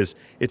which one it is.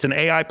 It's an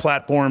AI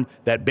platform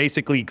that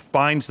basically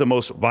finds the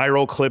most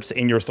viral clips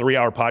in your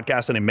 3-hour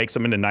podcast and it makes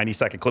them into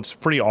 90-second clips.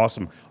 Pretty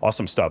awesome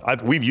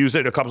stuff. We've used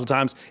it a couple of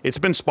times. It's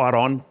been spot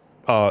on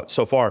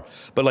so far.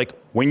 But like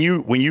when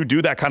you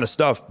do that kind of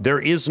stuff, there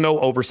is no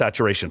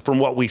oversaturation from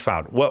what we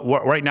found. What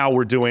right now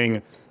we're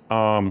doing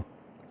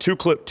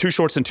 2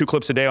 shorts and 2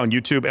 clips a day on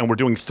YouTube, and we're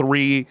doing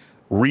 3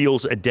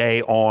 reels a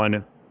day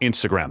on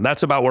Instagram.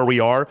 That's about where we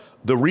are.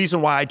 The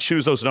reason why I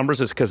choose those numbers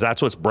is because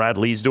that's what Brad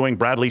Lee's doing.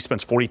 Brad Lee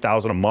spends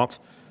 $40,000 a month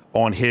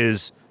on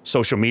his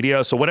social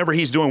media. So whatever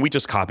he's doing, we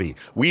just copy.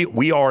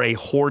 We are a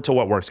whore to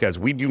what works, guys.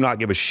 We do not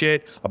give a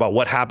shit about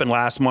what happened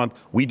last month.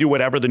 We do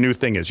whatever the new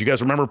thing is. You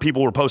guys remember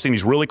people were posting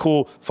these really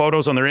cool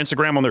photos on their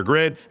Instagram, on their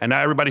grid, and now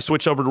everybody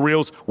switched over to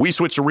Reels. We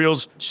switched to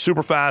Reels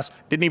super fast,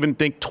 didn't even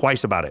think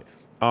twice about it.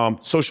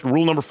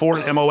 Rule number 4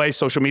 in MOA,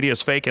 social media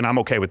is fake, and I'm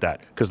okay with that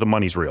because the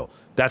money's real.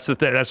 That's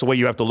the way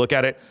you have to look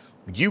at it.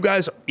 You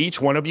guys, each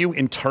one of you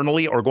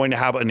internally are going to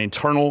have an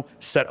internal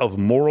set of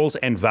morals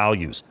and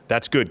values.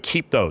 That's good.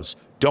 Keep those.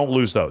 Don't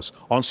lose those.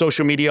 On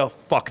social media,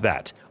 fuck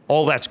that.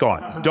 All that's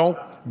gone.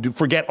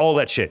 Forget all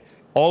that shit.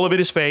 All of it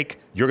is fake.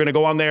 You're gonna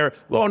go on there.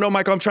 Oh no,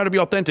 Michael, I'm trying to be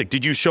authentic.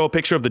 Did you show a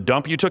picture of the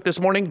dump you took this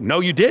morning?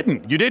 No, you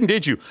didn't. You didn't,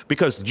 did you?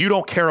 Because you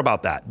don't care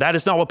about that. That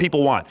is not what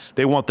people want.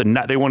 They want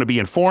they want to be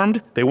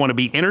informed. They want to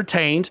be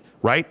entertained,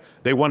 right?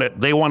 They want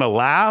to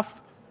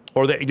laugh,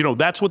 or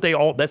that's what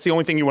that's the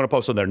only thing you want to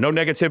post on there. No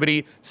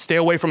negativity. Stay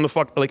away from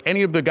like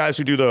any of the guys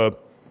who do the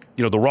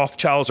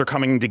Rothschilds are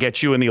coming to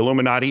get you in the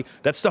Illuminati.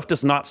 That stuff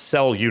does not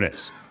sell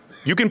units.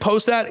 You can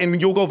post that and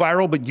you'll go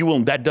viral, but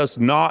that does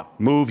not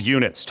move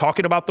units.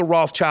 Talking about the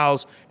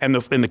Rothschilds and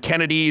the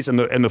Kennedys and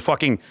the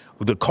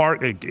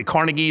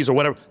Carnegies or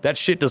whatever, that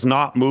shit does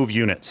not move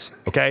units,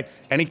 okay?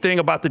 Anything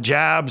about the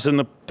jabs and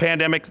the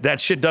pandemic,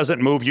 that shit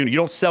doesn't move units. You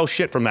don't sell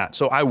shit from that.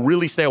 So I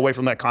really stay away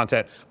from that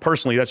content.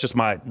 Personally, that's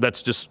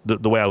just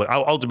the way I look.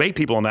 I'll debate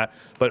people on that,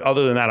 but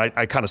other than that,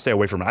 I kind of stay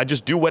away from it. I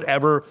just do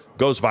whatever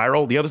goes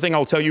viral. The other thing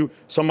I'll tell you,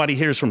 somebody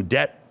here is from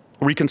debt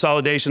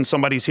reconsolidation,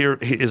 somebody's here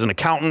is an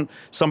accountant,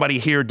 somebody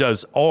here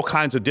does all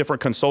kinds of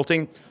different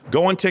consulting.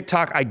 Go on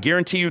TikTok. I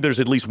guarantee you there's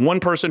at least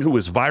one person who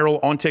is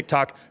viral on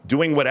TikTok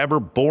doing whatever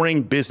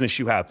boring business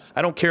you have.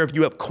 I don't care if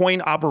you have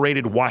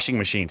coin-operated washing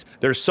machines.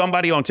 There's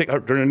somebody on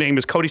TikTok, her name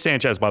is Cody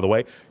Sanchez, by the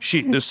way.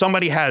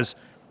 Somebody has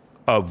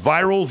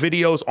viral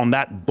videos on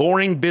that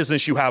boring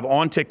business you have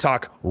on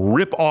TikTok,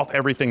 rip off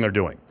everything they're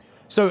doing.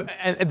 So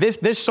and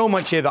there's so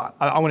much here that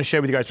I want to share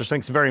with you guys, which I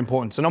think is very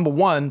important. So number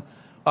one,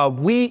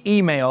 we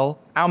email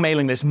our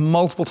mailing list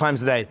multiple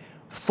times a day.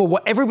 For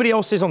what everybody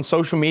else is on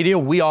social media,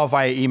 we are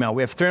via email.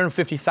 We have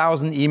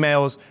 350,000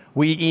 emails.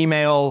 We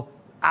email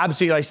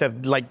absolutely, like I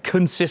said, like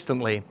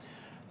consistently.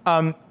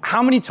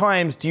 How many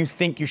times do you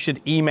think you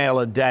should email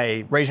a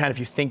day? Raise your hand if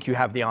you think you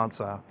have the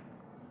answer.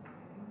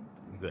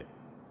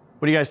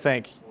 What do you guys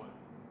think?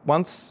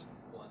 Once?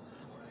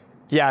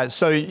 Yeah,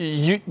 so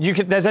you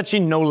can, there's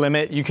actually no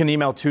limit. You can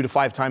email 2 to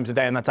 5 times a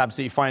day, and that's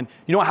absolutely fine.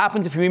 You know what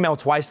happens if you email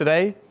twice a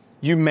day?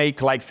 You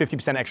make like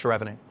 50% extra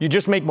revenue. You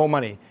just make more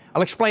money.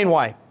 I'll explain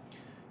why.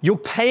 You're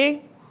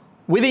paying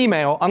with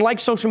email, unlike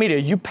social media,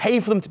 you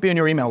pay for them to be on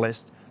your email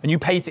list and you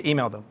pay to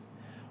email them.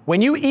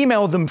 When you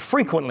email them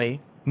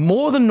frequently,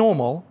 more than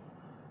normal,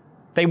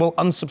 they will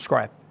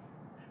unsubscribe.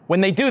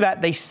 When they do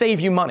that, they save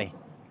you money,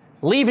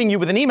 leaving you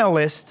with an email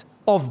list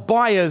of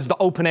buyers that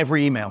open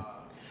every email.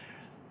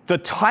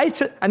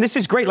 And this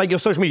is great, like your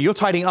social media, you're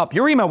tidying up.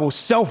 Your email will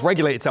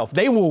self-regulate itself.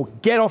 They will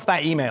get off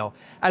that email.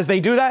 As they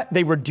do that,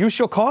 they reduce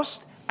your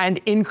cost and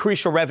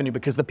increase your revenue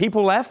because the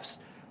people left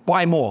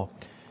buy more.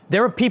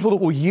 There are people that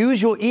will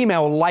use your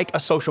email like a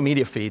social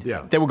media feed.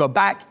 Yeah. They will go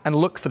back and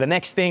look for the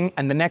next thing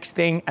and the next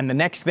thing and the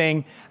next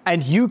thing.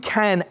 And you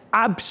can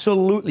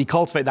absolutely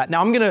cultivate that.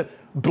 Now I'm gonna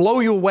blow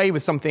you away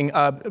with something.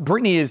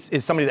 Brittany is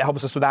somebody that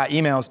helps us with our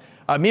emails.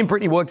 Me and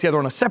Brittany worked together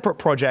on a separate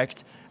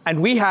project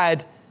and we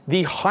had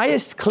the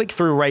highest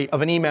click-through rate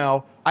of an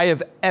email I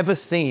have ever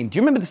seen. Do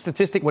you remember the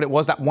statistic, what it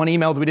was, that one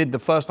email that we did the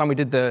first time we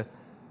did the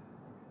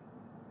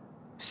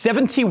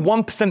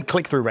 71%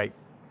 click-through rate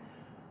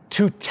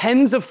to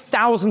tens of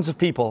thousands of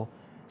people,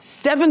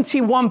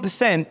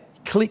 71%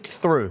 clicked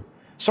through.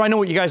 So I know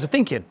what you guys are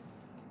thinking.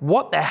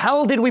 What the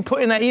hell did we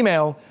put in that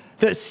email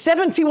that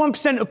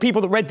 71% of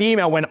people that read the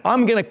email went,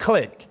 I'm gonna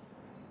click?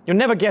 You'll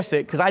never guess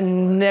it, because I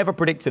never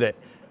predicted it.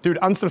 Dude,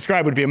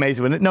 unsubscribe would be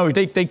amazing, wouldn't it? No,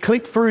 they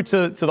clicked through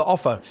to the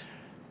offer.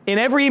 In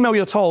every email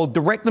you're told,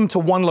 direct them to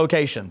one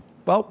location.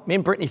 Well, me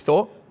and Brittany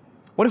thought,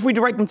 what if we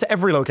direct them to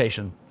every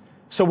location?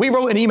 So we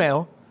wrote an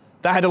email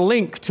that had a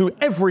link to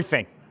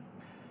everything.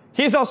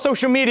 Here's our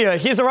social media,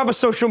 here's our other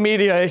social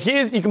media,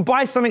 you can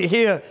buy something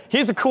here,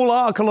 here's a cool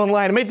article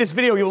online, I made this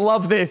video, you'll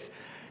love this.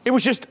 It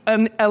was just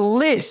a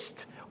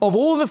list of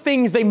all the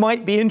things they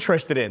might be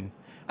interested in.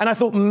 And I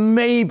thought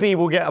maybe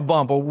we'll get a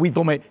bump, or we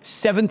thought maybe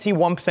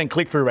 71%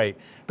 click-through rate.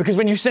 Because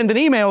when you send an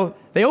email,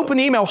 they open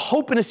the email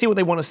hoping to see what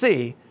they want to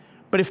see.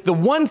 But if the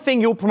one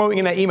thing you're promoting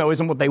in that email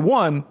isn't what they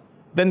want,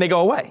 then they go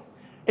away.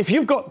 If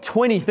you've got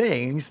 20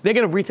 things, they're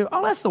going to read through,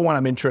 oh, that's the one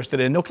I'm interested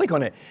in. They'll click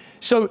on it.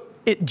 So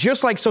it,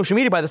 just like social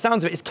media, by the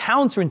sounds of it, is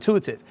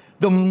counterintuitive.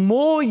 The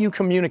more you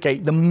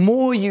communicate, the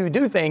more you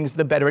do things,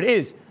 the better it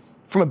is.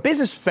 From a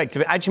business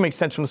perspective, it actually makes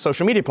sense from the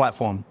social media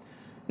platform.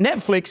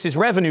 Netflix's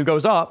revenue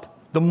goes up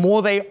the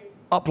more they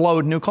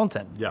upload new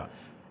content. Yeah.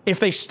 If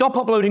they stop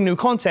uploading new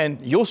content,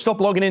 you'll stop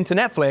logging into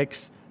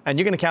Netflix and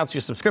you're going to cancel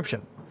your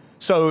subscription.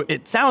 So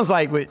it sounds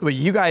like what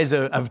you guys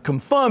are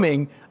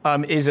confirming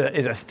is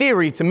a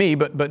theory to me,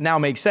 but now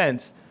makes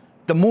sense.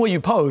 The more you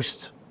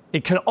post,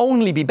 it can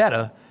only be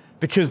better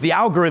because the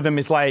algorithm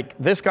is like,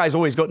 this guy's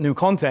always got new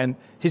content.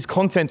 His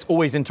content's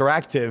always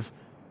interactive.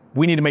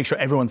 We need to make sure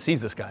everyone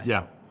sees this guy.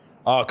 Yeah.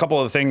 A couple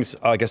of things,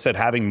 like I said,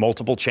 having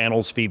multiple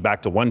channels feed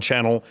back to one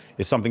channel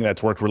is something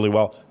that's worked really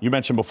well. You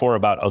mentioned before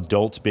about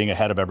adults being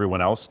ahead of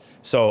everyone else.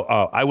 So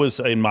I was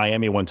in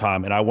Miami one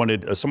time and I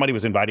wanted, somebody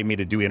was inviting me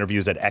to do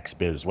interviews at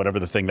XBiz, whatever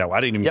the thing that,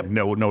 I didn't even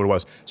know what it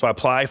was. So I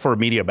apply for a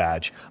media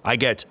badge. I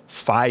get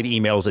 5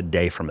 emails a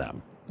day from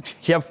them.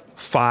 You have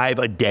 5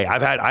 a day.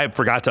 I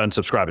forgot to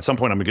unsubscribe. At some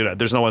point,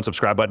 there's no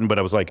unsubscribe button, but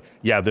I was like,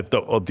 yeah,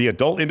 the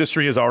adult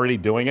industry is already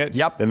doing it.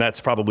 Yep. Then that's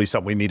probably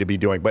something we need to be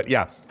doing. But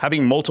yeah,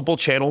 having multiple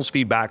channels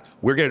feedback.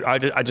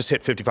 I just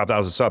hit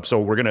 55,000 subs, so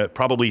we're gonna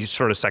probably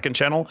start a second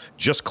channel,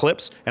 just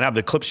clips, and have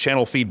the clips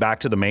channel feed back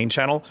to the main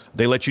channel.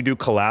 They let you do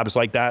collabs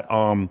like that.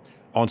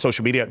 On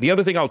social media. The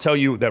other thing I'll tell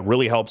you that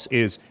really helps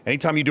is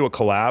anytime you do a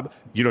collab,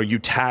 you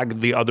tag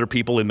the other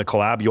people in the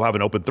collab. You'll have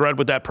an open thread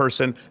with that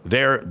person.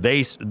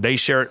 They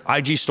share it.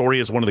 IG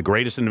story is one of the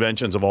greatest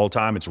inventions of all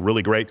time. It's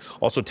really great.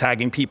 Also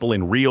tagging people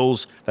in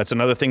reels. That's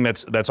another thing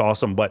that's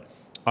awesome. But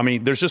I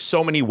mean, there's just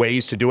so many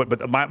ways to do it.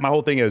 But my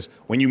whole thing is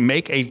when you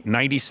make a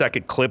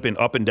 90-second clip in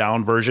up and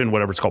down version,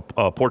 whatever it's called,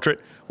 portrait,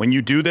 when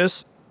you do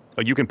this,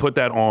 you can put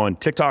that on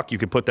TikTok, you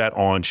can put that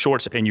on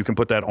Shorts, and you can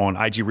put that on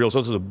IG Reels.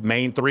 Those are the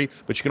main 3,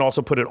 but you can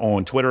also put it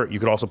on Twitter. You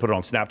can also put it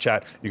on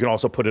Snapchat. You can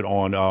also put it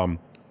on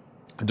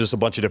just a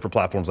bunch of different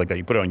platforms like that.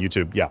 You put it on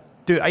YouTube, yeah.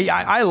 Dude,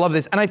 I love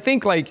this. And I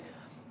think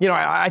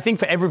I think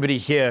for everybody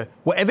here,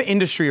 whatever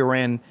industry you're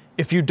in,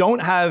 if you don't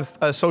have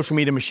a social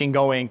media machine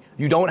going,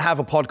 you don't have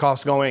a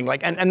podcast going,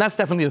 and that's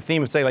definitely the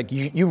theme of say,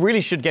 you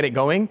really should get it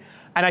going.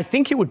 And I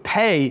think it would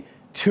pay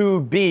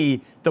to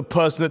be the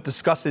person that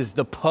discusses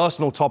the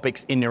personal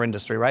topics in your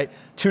industry, right?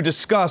 To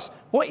discuss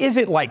what is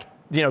it like,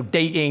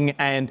 dating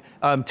and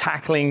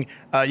tackling,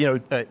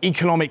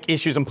 economic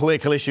issues and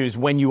political issues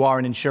when you are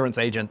an insurance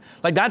agent.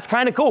 That's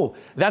kind of cool.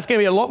 That's going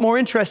to be a lot more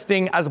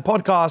interesting as a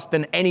podcast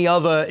than any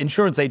other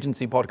insurance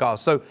agency podcast.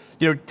 So,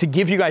 to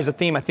give you guys a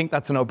theme, I think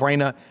that's a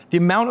no-brainer. The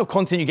amount of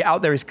content you get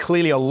out there is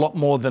clearly a lot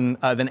more than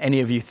any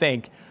of you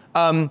think.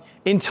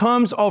 In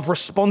terms of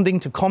responding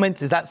to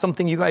comments, is that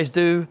something you guys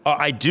do?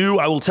 I do.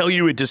 I will tell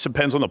you, it just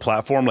depends on the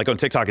platform. Like on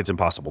TikTok, it's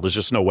impossible. There's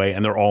just no way,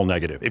 and they're all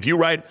negative. If you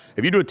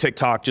do a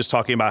TikTok just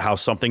talking about how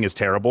something is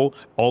terrible,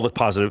 all the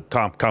positive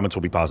comments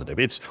will be positive.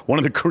 It's one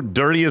of the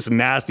dirtiest,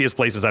 nastiest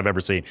places I've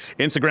ever seen.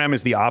 Instagram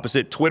is the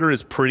opposite. Twitter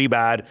is pretty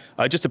bad.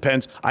 It just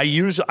depends.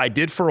 I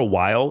did for a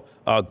while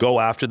go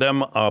after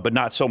them, but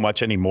not so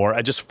much anymore.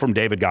 from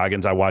David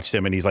Goggins, I watched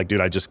him and he's like,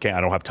 dude, I just can't, I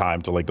don't have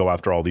time to go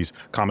after all these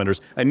commenters.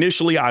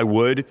 Initially, I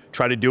would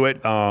try to do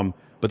it.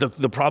 But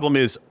the problem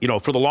is,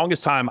 for the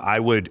longest time, I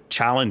would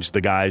challenge the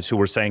guys who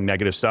were saying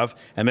negative stuff.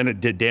 And then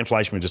Dan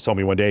Fleischman just told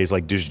me one day, he's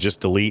like, dude, just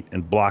delete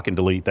and block and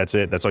delete. That's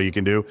it. That's all you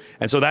can do.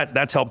 And so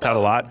that's helped out a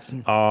lot.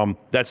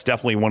 That's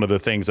definitely one of the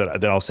things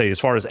that I'll say as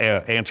far as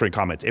answering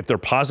comments. If they're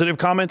positive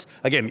comments,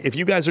 again, if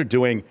you guys are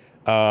doing,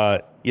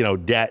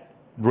 debt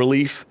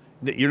relief,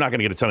 you're not going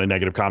to get a ton of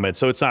negative comments,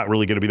 so it's not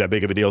really going to be that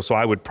big of a deal. So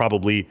I would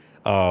probably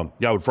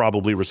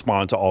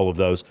respond to all of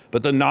those.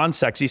 But the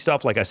non-sexy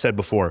stuff, like I said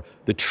before,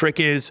 the trick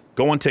is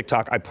go on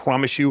TikTok. I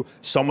promise you,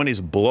 someone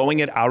is blowing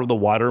it out of the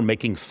water,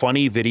 making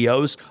funny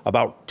videos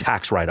about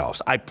tax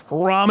write-offs. I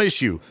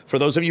promise you, for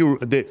those of you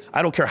that,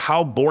 I don't care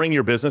how boring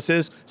your business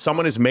is,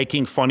 someone is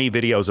making funny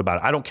videos about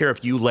it. I don't care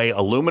if you lay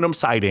aluminum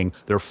siding,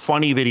 they're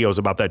funny videos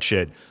about that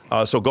shit.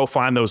 So go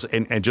find those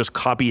and just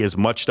copy as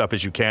much stuff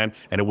as you can,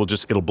 and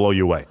it'll blow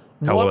you away.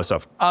 All that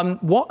stuff.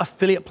 What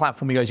affiliate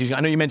platform are you guys using? I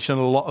know you mentioned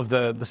a lot of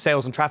the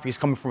sales and traffic is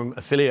coming from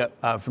affiliate,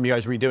 from you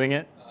guys redoing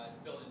it. It's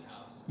built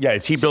in-house. Yeah,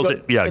 he built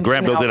it. Yeah,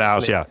 Grant built it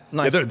in-house. Yeah.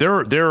 Nice.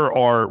 There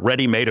are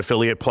ready-made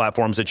affiliate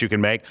platforms that you can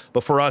make,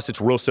 but for us,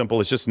 it's real simple.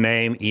 It's just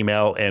name,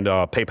 email, and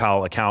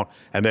PayPal account.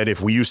 And then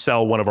if you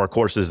sell one of our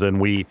courses, then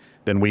we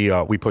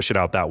push it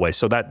out that way.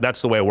 So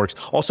that's the way it works.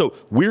 Also,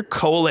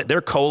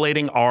 they're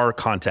collating our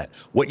content.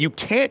 What you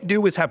can't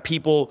do is have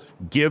people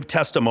give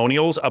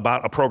testimonials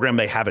about a program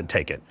they haven't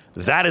taken.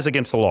 That is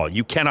against the law.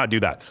 You cannot do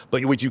that.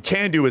 But what you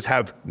can do is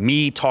have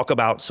me talk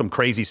about some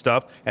crazy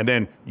stuff, and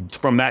then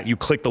from that you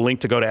click the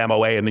link to go to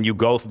MOA, and then you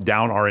go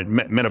down our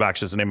Men of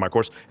Action is the name of my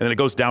course, and then it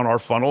goes down our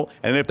funnel.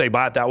 And if they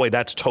buy it that way,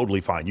 that's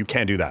totally fine. You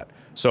can do that.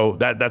 So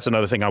that's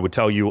another thing I would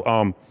tell you.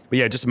 But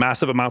yeah, just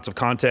massive amounts of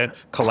content,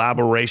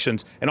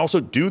 collaborations, and also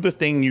do the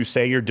thing you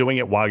say you're doing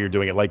it while you're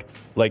doing it.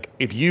 Like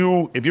if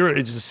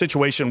it's a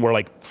situation where,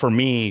 like, for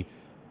me,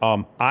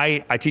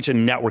 I teach a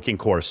networking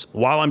course.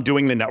 While I'm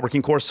doing the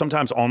networking course,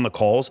 sometimes on the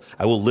calls,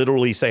 I will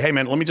literally say, hey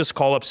man, let me just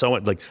call up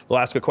someone, they'll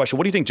ask a question.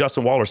 What do you think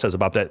Justin Waller says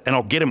about that? And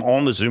I'll get him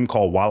on the Zoom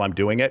call while I'm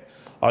doing it.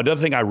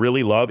 Another thing I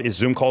really love is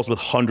Zoom calls with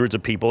hundreds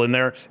of people in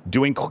there,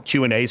 doing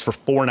Q&As for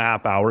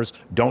 4.5 hours.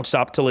 Don't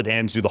stop till it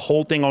ends. Do the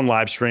whole thing on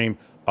live stream.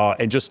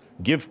 and just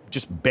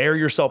bear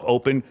yourself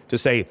open to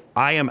say,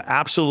 I am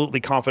absolutely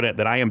confident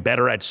that I am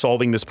better at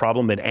solving this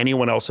problem than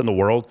anyone else in the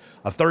world.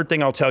 A third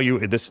thing I'll tell you,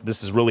 this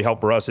has really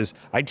helped for us, is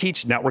I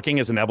teach networking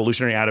as an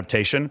evolutionary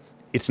adaptation.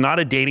 It's not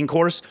a dating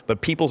course,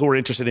 but people who are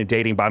interested in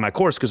dating buy my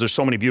course because there's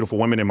so many beautiful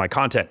women in my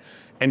content.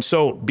 And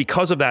so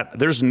because of that,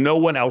 there's no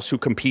one else who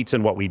competes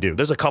in what we do.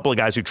 There's a couple of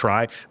guys who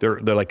try. They're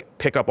like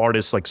pickup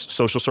artists, like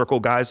social circle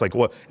guys. Like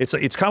what it's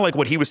kind of like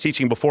what he was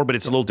teaching before, but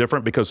it's a little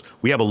different because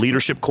we have a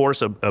leadership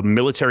course, a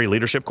military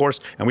leadership course,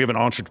 and we have an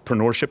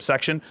entrepreneurship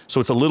section.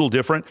 So it's a little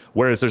different.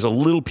 Whereas there's a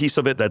little piece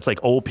of it that's like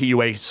old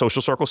PUA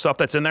social circle stuff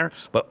that's in there.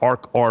 But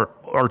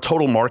our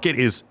total market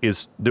is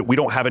that we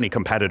don't have any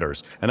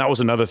competitors. And that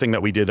was another thing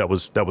that we did that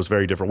was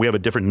very different. We have a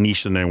different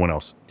niche than anyone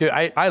else. Dude,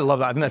 I love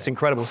that. I think that's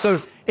incredible.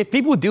 So if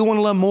people do want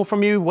to learn more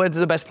from you, where's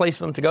the best place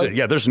for them to go? So,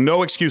 yeah, there's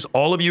no excuse.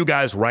 All of you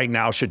guys right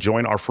now should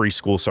join our free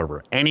school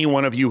server. Any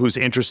one of you who's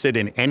interested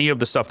in any of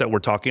the stuff that we're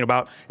talking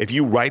about, if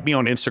you write me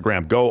on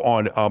Instagram, go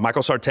on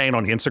Michael Sartain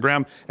on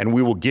Instagram, and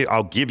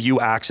I'll give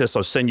you access.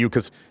 I'll send you,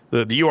 because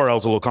the URL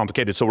is a little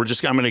complicated. So I'm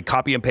going to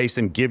copy and paste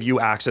and give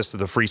you access to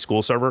the free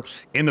school server.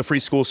 In the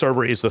free school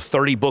server is the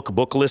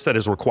 30-book list that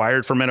is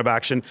required for Men of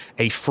Action,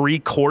 a free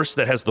course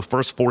that has the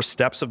first 4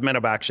 steps of Men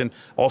of Action.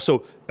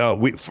 Also,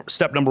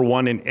 step number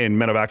 1 in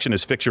Men of Action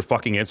is fix your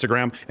fucking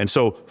Instagram. And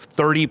so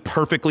 30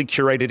 perfectly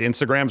curated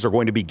Instagrams are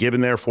going to be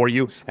given there for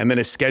you. And then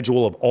a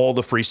schedule of all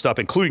the free stuff,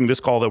 including this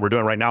call that we're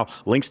doing right now.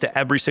 Links to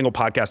every single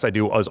podcast I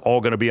do is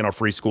all going to be in our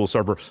free school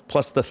server,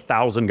 plus the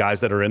 1,000 guys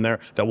that are in there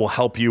that will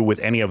help you with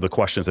any of the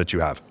questions that you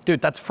have.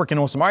 Dude, that's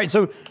freaking awesome. All right,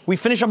 so we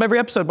finish up every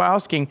episode by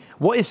asking,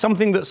 what is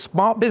something that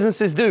smart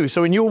businesses do?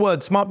 So in your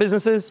words, smart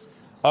businesses?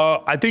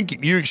 I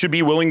think you should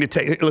be willing to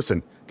take,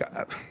 listen,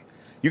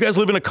 you guys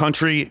live in a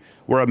country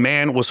where a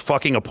man was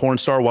fucking a porn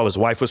star while his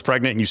wife was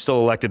pregnant and you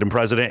still elected him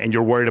president and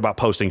you're worried about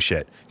posting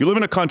shit. You live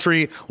in a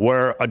country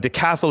where a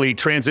decathlete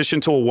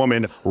transitioned to a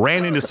woman,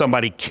 ran into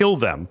somebody,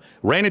 killed them,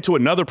 ran into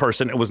another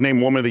person and was named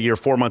Woman of the Year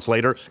 4 months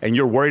later, and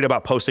you're worried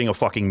about posting a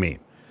fucking meme.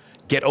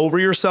 Get over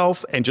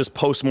yourself and just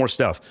post more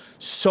stuff.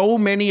 So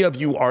many of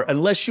you are,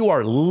 unless you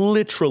are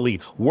literally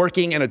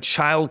working in a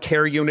child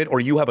care unit or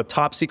you have a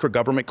top secret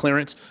government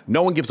clearance,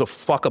 no one gives a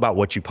fuck about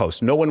what you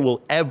post. No one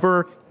will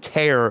ever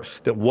care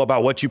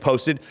about what you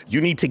posted.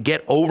 You need to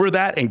get over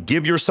that and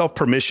give yourself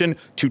permission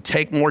to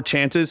take more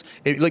chances.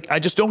 I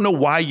just don't know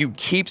why you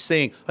keep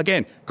saying,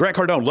 again, Grant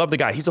Cardone, love the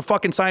guy. He's a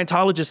fucking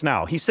Scientologist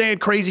now. He's saying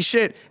crazy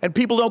shit and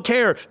people don't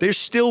care. They're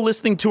still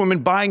listening to him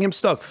and buying his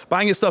stuff.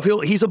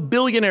 He's a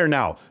billionaire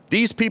now.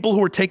 These people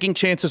who are taking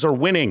chances are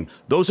winning.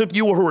 Those of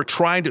you who are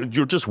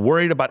you're just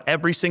worried about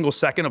every single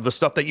second of the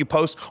stuff that you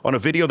post on a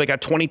video that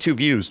got 22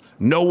 views.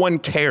 No one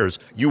cares.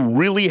 You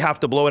really have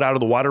to blow it out of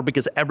the water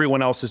because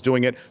everyone else is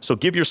doing it. So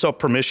give yourself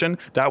permission.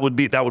 That would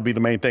be the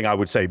main thing I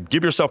would say.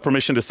 Give yourself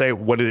permission to say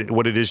what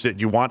it is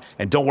that you want,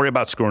 and don't worry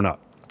about screwing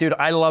up. Dude,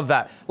 I love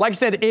that. Like I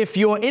said, if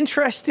you're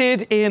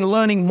interested in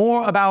learning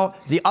more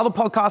about the other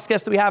podcast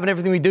guests that we have and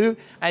everything we do,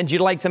 and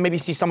you'd like to maybe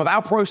see some of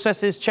our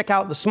processes, check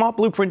out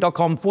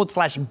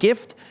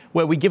thesmartblueprint.com/gift,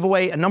 where we give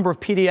away a number of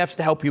PDFs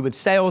to help you with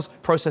sales,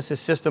 processes,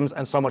 systems,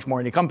 and so much more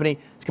in your company.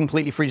 It's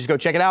completely free. Just go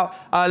check it out.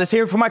 Let's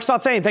hear it from Mike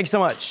Sartain. Thanks so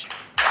much.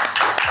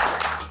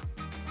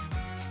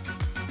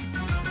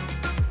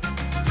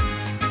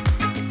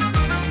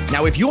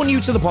 Now, if you're new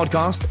to the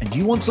podcast and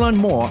you want to learn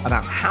more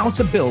about how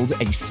to build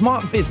a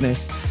smart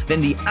business,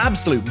 then the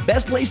absolute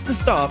best place to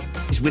start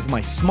is with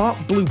my Smart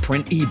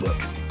Blueprint ebook.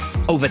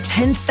 Over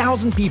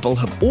 10,000 people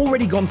have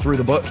already gone through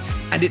the book,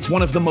 and it's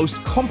one of the most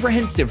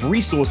comprehensive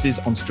resources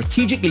on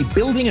strategically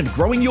building and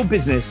growing your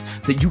business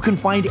that you can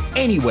find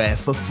anywhere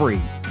for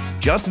free.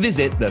 Just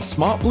visit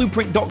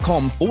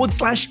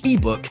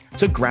thesmartblueprint.com/ebook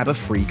to grab a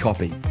free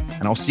copy.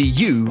 And I'll see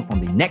you on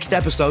the next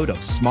episode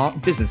of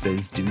Smart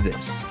Businesses Do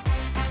This.